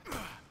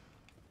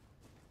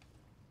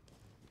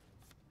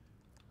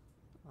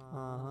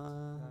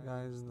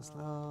 Guys in the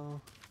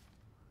snow.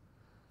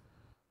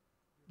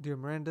 Dear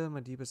Miranda, my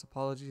deepest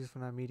apologies for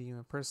not meeting you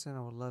in person.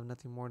 I would love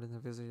nothing more than to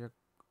visit your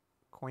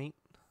quaint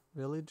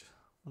village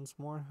once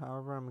more.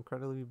 However, I'm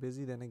incredibly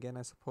busy. Then again,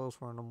 I suppose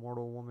for an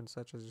immortal woman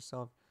such as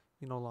yourself,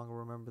 you no longer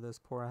remember this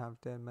poor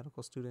half-dead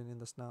medical student in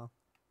the snow.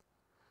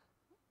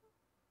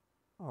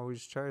 I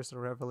always cherish the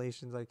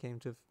revelations I came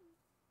to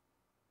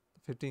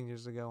 15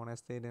 years ago when I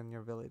stayed in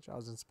your village. I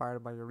was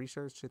inspired by your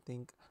research to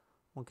think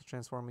One could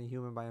transform a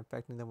human by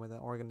infecting them with an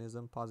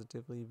organism,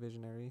 positively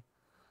visionary.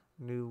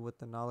 Knew with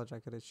the knowledge I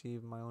could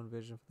achieve my own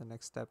vision for the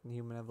next step in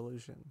human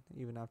evolution.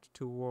 Even after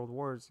 2 world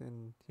wars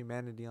and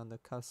humanity on the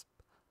cusp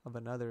of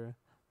another,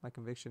 my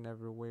conviction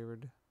never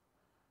wavered.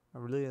 I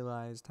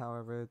realized,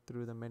 however,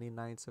 through the many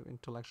nights of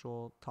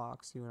intellectual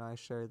talks you and I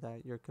shared,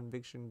 that your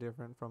conviction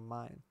different from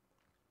mine.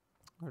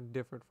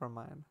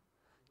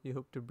 You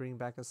hope to bring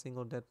back a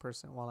single dead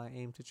person while I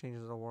aim to change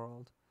the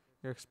world.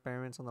 Your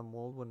experiments on the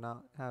mold would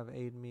not have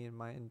aided me in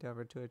my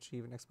endeavor to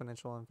achieve an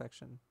exponential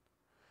infection.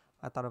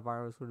 I thought a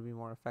virus would be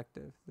more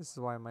effective. This is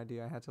why, my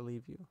dear, I had to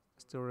leave you. I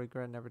still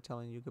regret never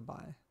telling you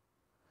goodbye.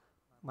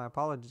 My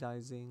apologies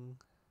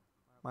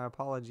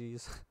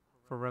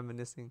for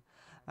reminiscing.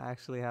 I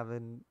actually have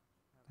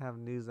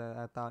news that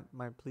I thought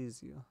might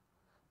please you.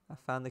 I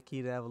found the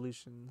key to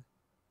evolution.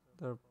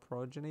 The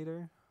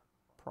progenitor?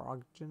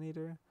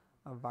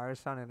 A virus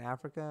found in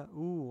Africa?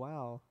 Ooh,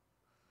 wow.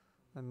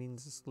 That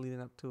means it's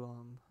leading up to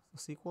a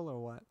sequel or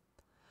what?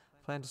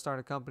 Plan to start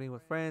a company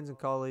with friends and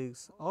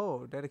colleagues.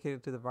 Oh,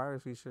 dedicated to the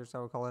virus research. I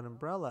would call it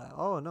Umbrella.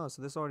 Oh no,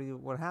 so this is already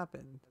what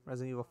happened.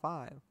 Resident Evil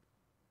 5.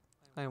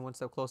 I am one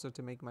step closer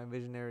to make my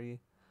vision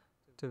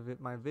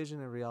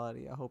a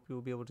reality. I hope you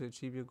will be able to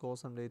achieve your goal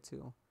someday too.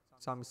 You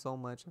taught me so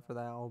much, and for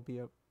that I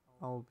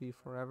will be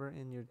forever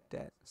in your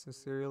debt.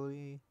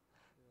 Sincerely,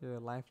 your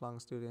lifelong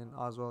student,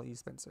 Oswald E.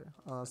 Spencer.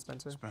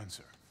 Spencer?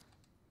 Spencer.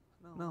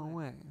 No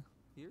way.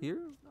 Here?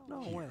 No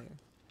way.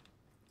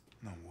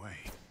 No way.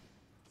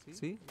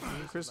 See?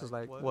 And Chris is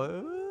like, what?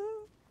 What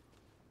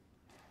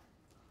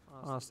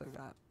else they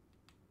got?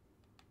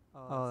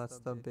 Oh, that's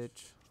the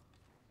bitch.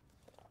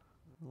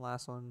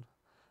 Last one.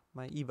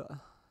 My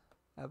Eva.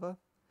 Eva?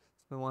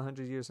 It's been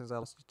 100 years since I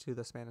lost you to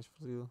the Spanish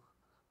flu.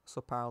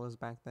 So powerless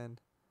back then.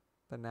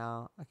 But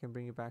now I can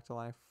bring you back to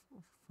life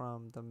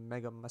from the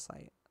megamites.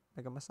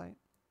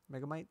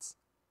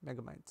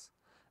 I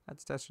had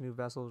to test your new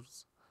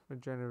vessel's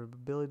regenerative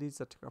abilities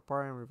that took her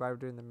apart and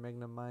revived her in the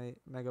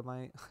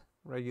megamite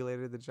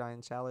regulated the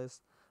giant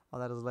chalice. All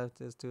that is left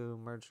is to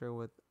merge her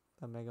with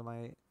the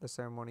megamite. The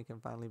ceremony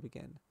can finally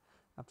begin.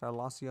 After I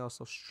lost you, I was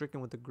so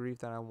stricken with the grief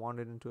that I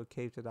wandered into a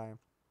cave to die.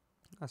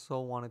 I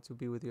so wanted to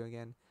be with you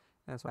again,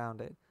 and I found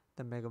it,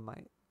 the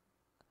megamite.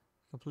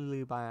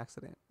 Completely by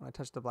accident. When I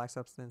touched the black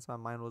substance, my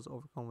mind was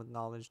overcome with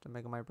knowledge. The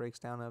megamite breaks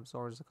down and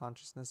absorbs the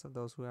consciousness of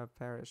those who have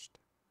perished.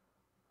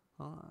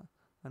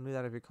 I knew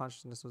that if your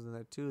consciousness was in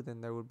there too,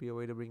 then there would be a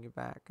way to bring you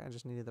back. I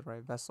just needed the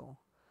right vessel.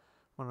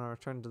 When I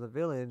returned to the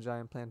village, I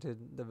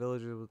implanted the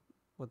villagers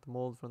with the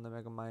mold from the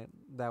megamite.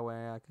 That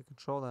way I could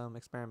control them,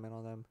 experiment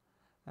on them.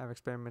 I have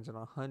experimented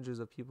on hundreds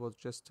of people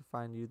just to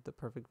find you the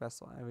perfect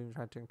vessel. I have even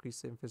tried to increase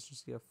the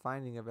efficiency of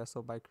finding a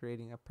vessel by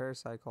creating a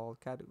parasite called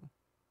Kadu.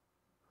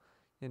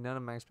 Yet none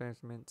of my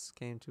experiments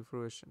came to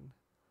fruition.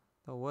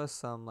 There was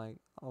some, like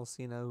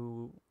Alcina,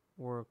 who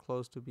were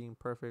close to being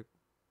perfect,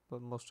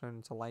 but most turned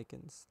into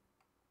lichens.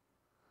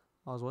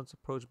 I was once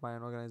approached by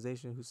an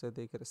organization who said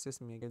they could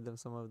assist me and give them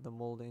some of the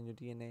mold in your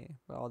DNA,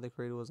 but all they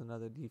created was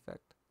another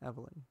defect,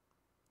 Evelyn.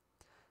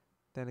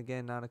 Then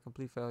again, not a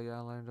complete failure.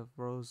 I learned of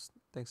Rose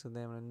thanks to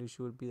them, and I knew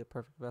she would be the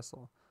perfect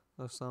vessel.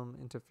 There was some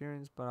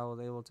interference, but I was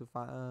able to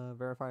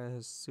verify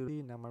his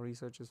suitability. Now my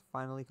research is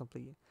finally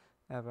complete.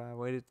 Ever, I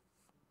waited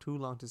too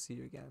long to see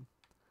you again.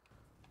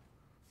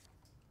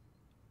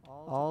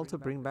 All to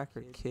bring back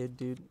her kid,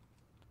 dude.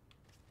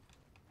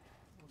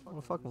 What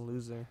a fucking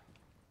loser.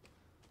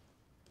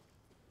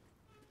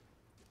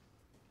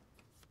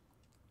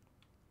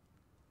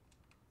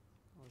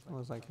 I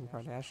was like Kim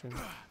Kardashian.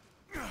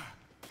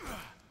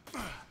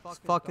 It's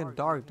fucking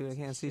dark, dude. I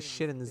can't see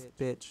shit in this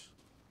bitch.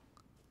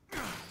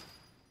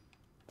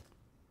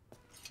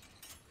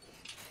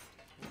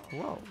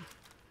 Whoa.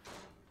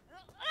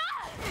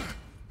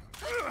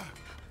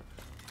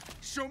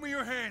 Show me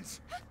your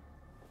hands.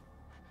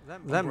 Is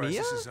that Mia?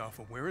 This is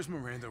Alpha. Where is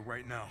Miranda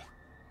right now?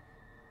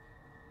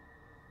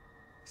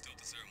 Still at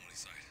the ceremony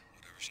site.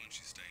 Whatever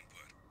she's staying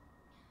put.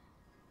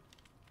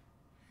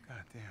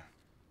 God damn.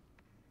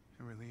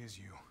 It really is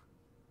you.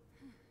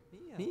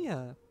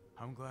 Mia.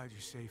 I'm glad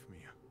you're safe,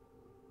 Mia.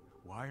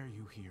 Why are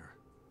you here?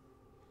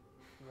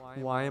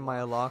 Why am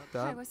I locked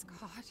up? I was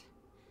caught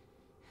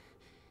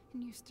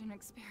in Houston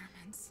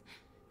experiments.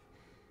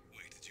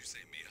 Wait, did you say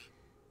Mia?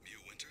 Mia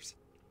Winters?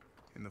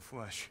 In the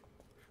flesh.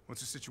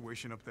 What's the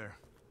situation up there?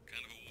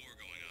 Kind of a war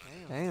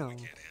going on. Damn.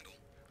 We can't handle.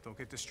 Don't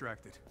get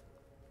distracted.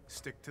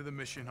 Stick to the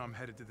mission. I'm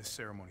headed to the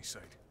ceremony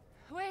site.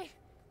 Wait.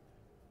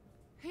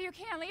 You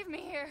can't leave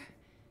me here.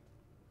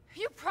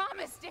 You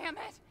promised, damn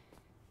it.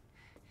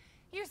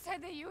 You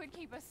said that you would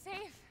keep us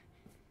safe.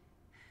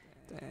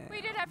 Damn. We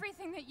did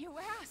everything that you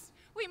asked.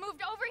 We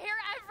moved over here,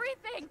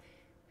 everything.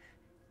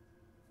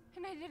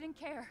 And I didn't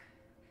care.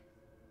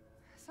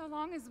 So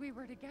long as we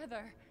were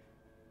together.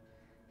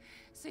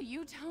 So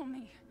you tell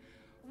me,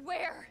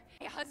 where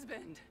is my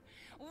husband?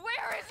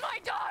 Where is my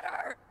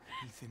daughter?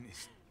 Ethan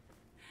is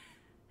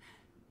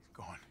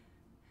gone.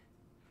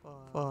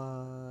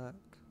 Fuck.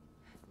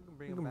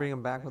 You can bring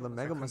him back with a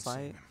I couldn't save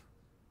megamite. him,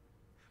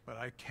 but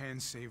I can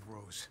save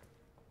Rose.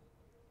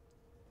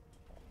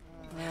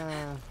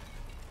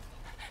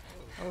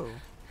 Oh.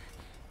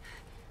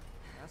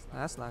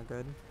 That's not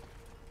good.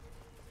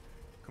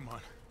 Come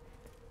on.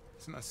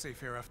 It's not safe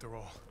here after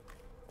all.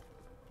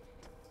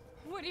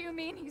 What do you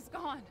mean he's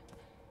gone?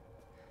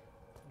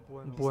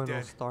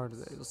 Buenos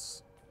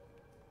tardes.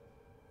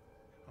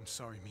 I'm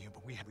sorry, Mia,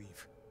 but we have to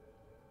leave.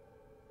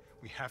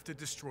 We have to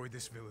destroy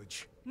this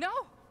village. No!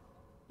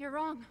 You're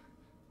wrong.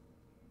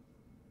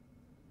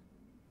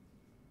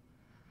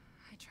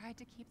 I tried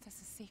to keep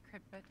this a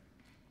secret, but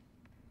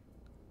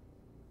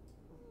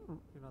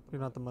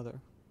You're not the mother.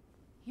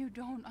 you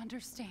don't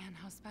understand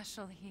how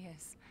special he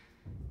is.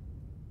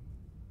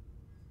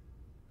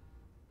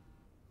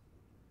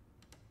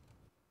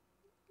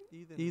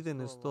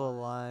 Ethan is still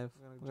alive.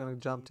 We're gonna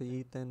jump to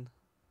Ethan.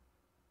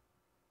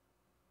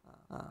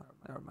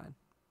 Never mind.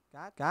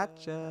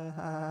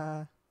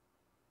 Gotcha.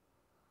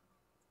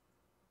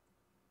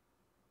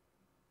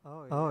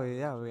 Oh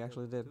yeah, we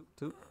actually did.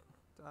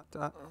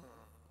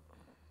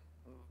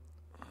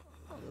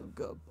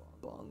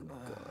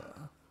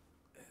 Bunga.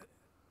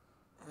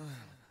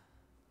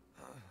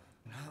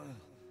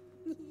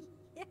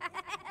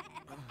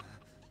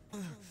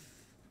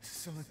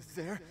 Someone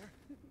there?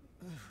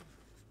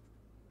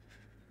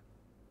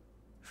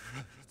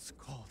 It's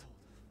cold.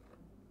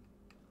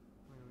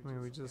 I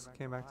mean, we just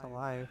came back to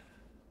life.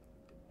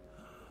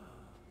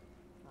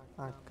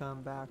 I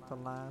come back to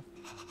life.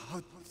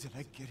 How did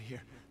I get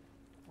here?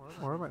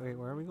 Where am I? Wait,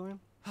 where are we going?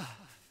 God,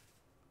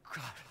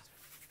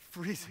 it's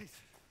freezing.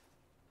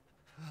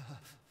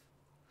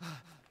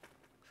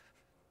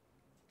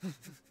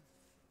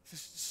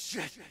 This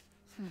shit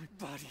in my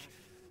body.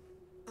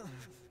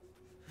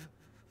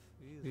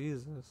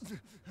 Jesus.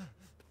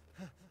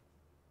 I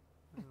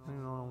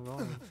don't know where I'm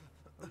going.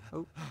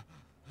 Oh.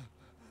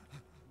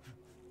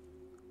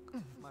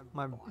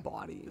 My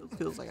body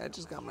feels like I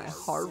just got my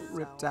heart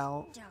ripped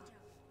out.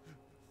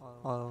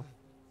 Oh.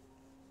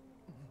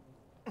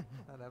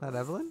 That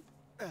Evelyn?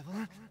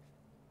 Evelyn?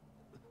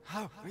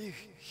 How are you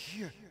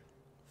here?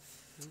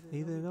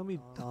 Ethan, don't be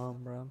dumb,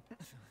 bro.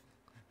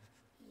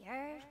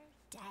 You're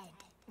dead.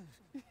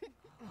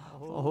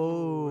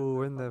 Oh,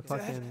 we're in the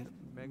fucking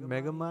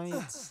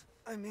Megamites?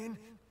 I mean,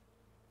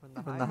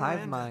 From the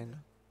hive mind.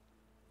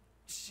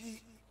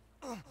 she...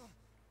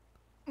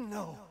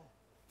 no.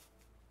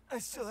 I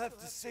still have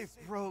to save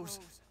Rose.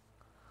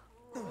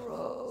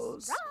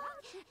 Rose.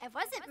 Wrong. It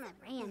wasn't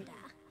Miranda.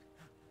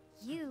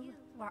 You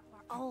were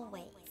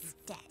always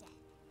dead.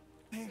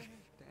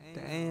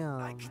 Damn.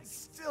 I can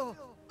still...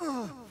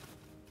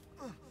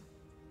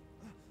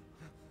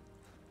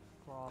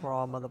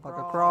 Crawl,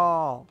 motherfucker,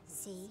 crawl.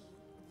 See?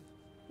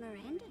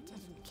 Miranda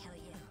didn't kill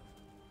you.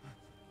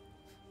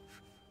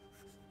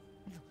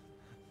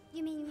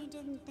 You mean you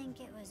didn't think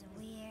it was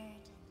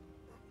weird?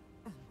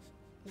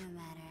 No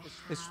matter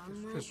how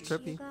much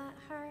trippy. you got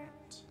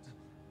hurt?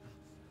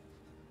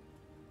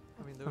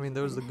 I mean,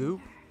 there was the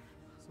goop.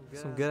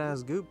 Some good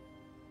ass goop.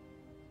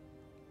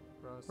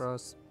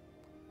 Gross.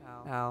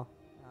 Ow.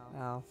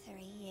 Ow.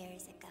 3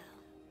 years ago,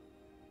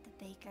 the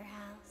Baker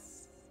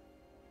house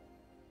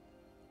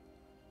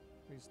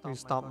You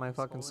stomped my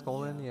fucking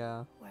skull in?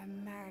 Yeah. were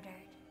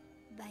murdered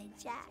by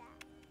Jack.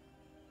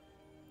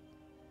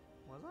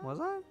 Was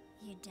I?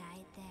 You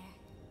died there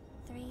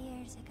 3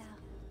 years ago.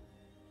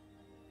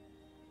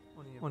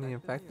 When he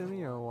infected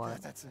me or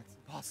what? That's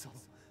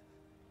impossible.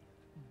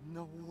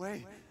 No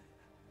way.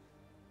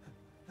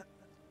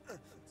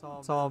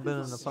 It's all been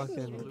in a Shouldn't fucking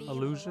even be able to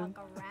illusion.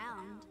 walk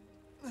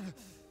around.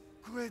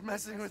 Quit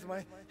messing with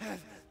my head.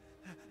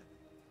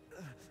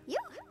 You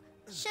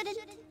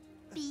shouldn't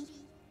be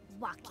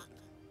walking.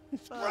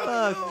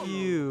 Fuck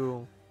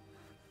you.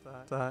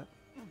 That.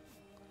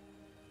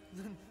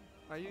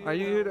 Are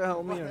you here to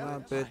help me or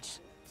not, bitch?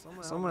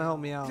 Someone help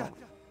me out.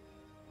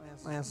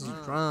 My ass is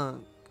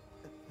drunk.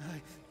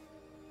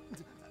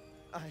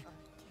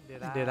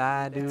 Did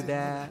I do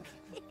that?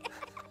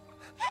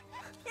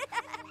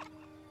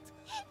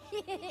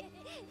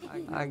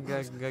 I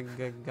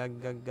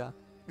ga.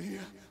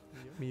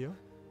 Mia?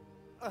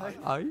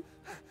 I?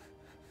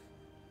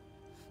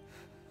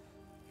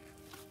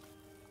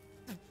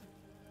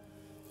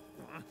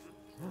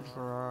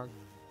 Drug.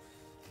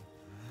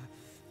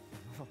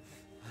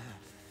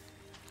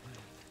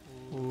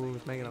 Ooh,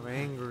 it's making him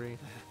angry.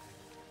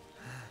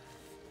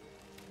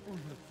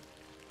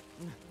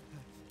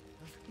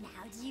 Now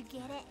do you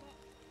get it?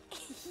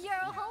 Your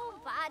whole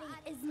body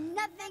is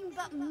nothing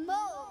but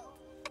mold.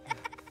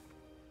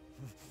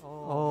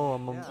 Oh,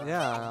 I'm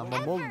I'm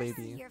a mold Never see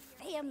baby. your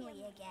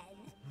family again.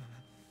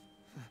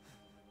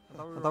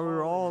 I thought we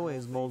were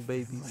always mold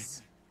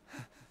babies.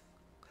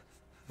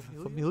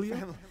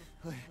 Familiar?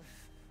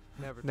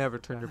 Never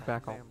turn your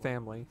back on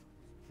family.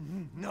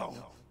 No.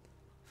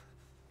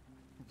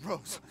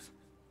 Rose.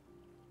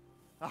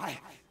 I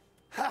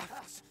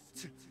have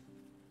to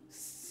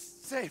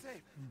save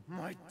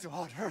my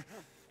daughter.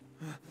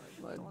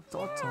 My You're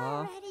daughter.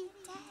 already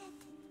dead.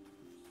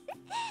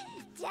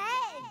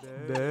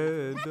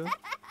 Dead. Dead.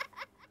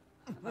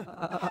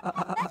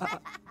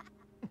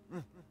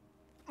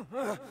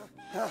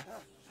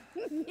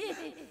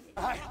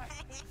 I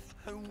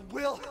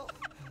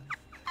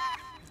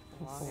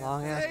It's a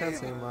long ass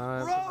cutscene, bro.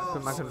 I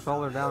put my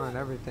controller down and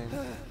everything.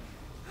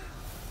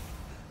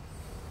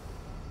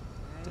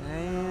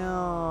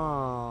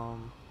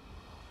 Damn.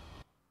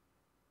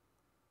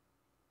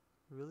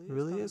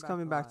 Really is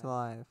coming back to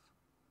life.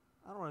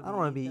 I don't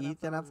want to be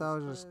Ethan after I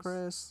was just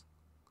Chris.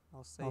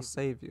 I'll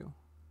save you.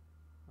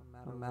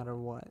 No matter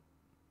what.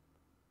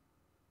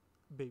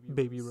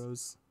 Baby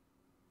Rose.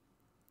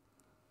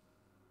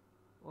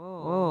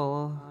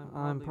 Well,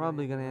 I'm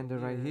probably gonna end it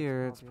right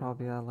here. It's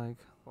probably at like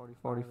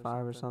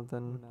 45 or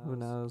something. Who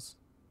knows?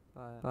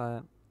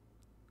 But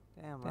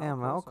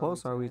damn, how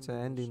close are we to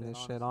ending this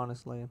shit?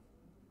 Honestly,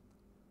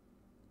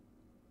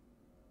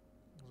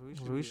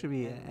 we should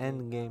be at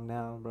end game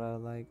now, bro.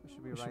 Like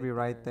we should be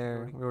right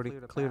there. We already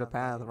cleared a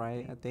path,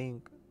 right? I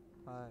think.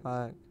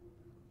 Fuck.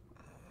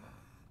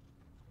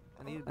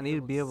 I need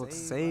to be able to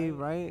save,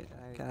 right?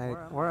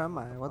 Where am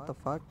I? What the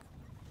fuck?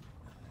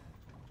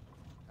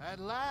 At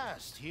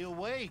last, he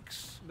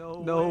awakes.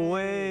 No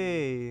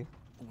way.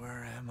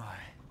 Where am I?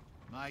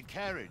 My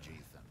carriage,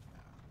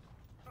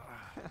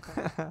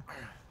 Ethan.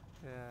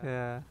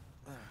 Yeah.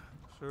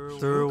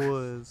 Sure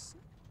was.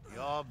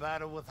 Your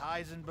battle with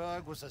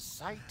Heisenberg was a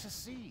sight to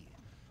see.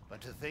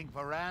 But to think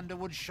Miranda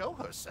would show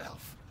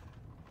herself.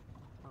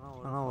 I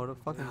don't know what a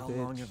fucking bitch.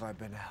 How long have I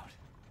been out?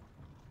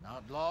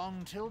 Not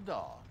long till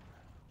dawn.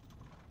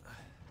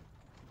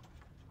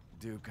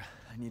 Duke,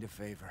 I need a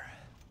favor.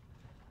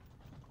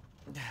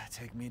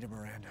 Take me to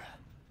Miranda.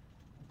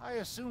 I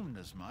assumed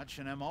as much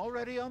and am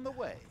already on the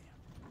way.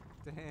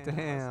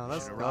 Damn,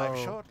 let's Should arrive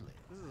go. shortly.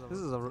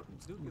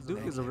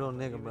 Duke is a real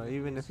nigga, bro.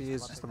 Even if he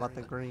is just about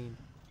the green.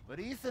 But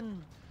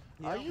Ethan,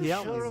 are you He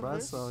helped sure me, of bro,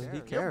 this? so he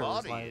Your cares.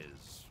 body Like,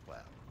 is, well,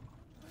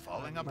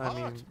 falling I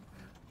apart. mean,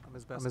 I'm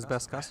his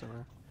best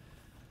customer.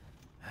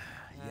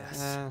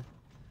 Yes.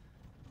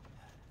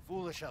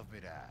 Foolish of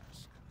me to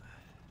ask.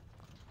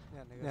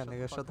 Yeah,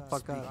 nigga, shut the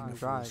fuck up Speaking and of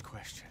drive. foolish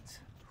questions,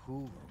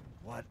 who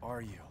or what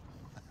are you?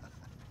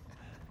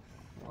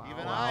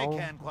 Even I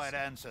can't quite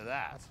answer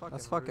that.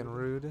 That's fucking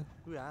rude.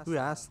 Who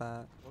asked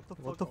that?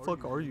 What the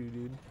fuck are you,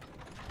 dude?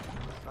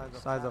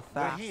 Besides a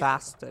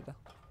fasted.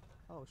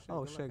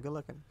 Oh shit, good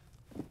looking.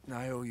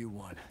 I owe you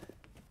one.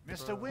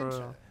 Mr.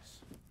 Winters,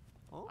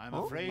 I'm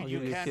afraid you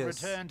can't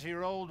return to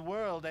your old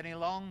world any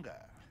longer.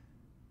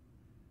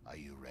 Are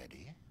you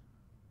ready?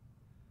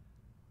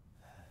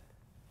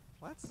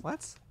 What?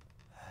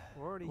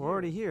 We're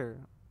already here.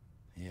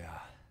 Yeah.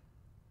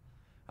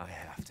 I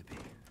have to be.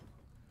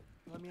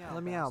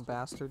 Let me out,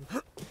 bastard.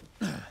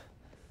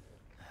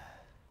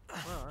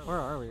 Where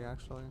are we,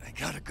 actually? I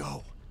gotta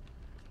go.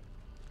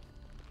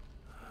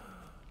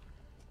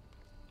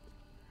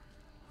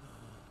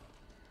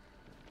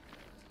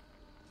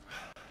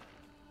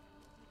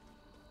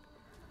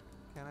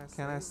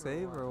 Can I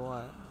save or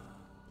what?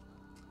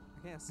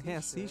 I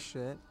can't see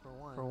shit,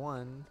 for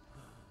one.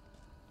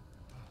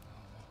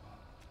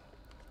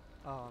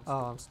 Oh,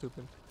 I'm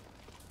stupid.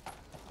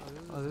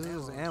 Oh, this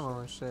is ammo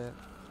and shit.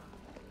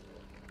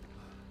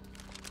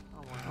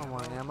 I don't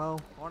want ammo.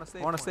 I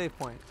want a save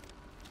point.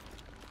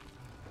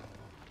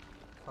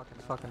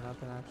 Fucking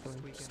nothing,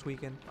 actually. Just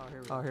tweaking.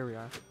 Oh, here we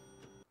are.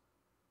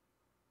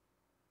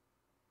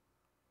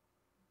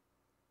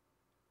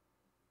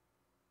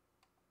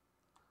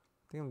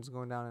 I think I'm just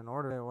going down in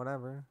order or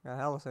whatever. Got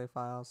hella save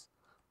files.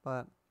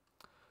 But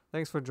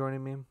thanks for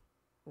joining me.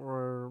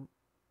 We're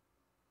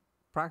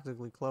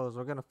practically close.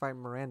 We're gonna fight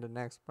Miranda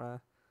next,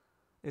 bruh.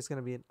 It's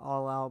gonna be an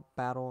all-out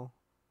battle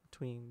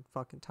between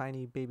fucking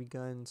tiny baby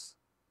guns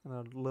and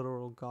a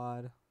literal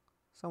god.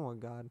 Somewhat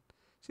god.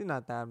 She's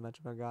not that much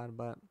of a god,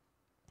 but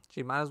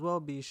she might as well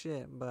be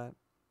shit. But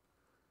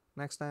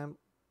next time,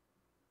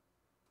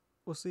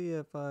 we'll see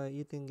if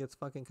Ethan gets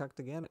fucking cucked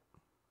again.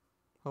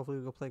 Hopefully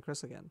we'll play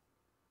Chris again.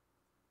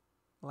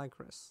 I like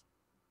Chris.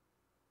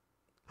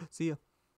 See ya.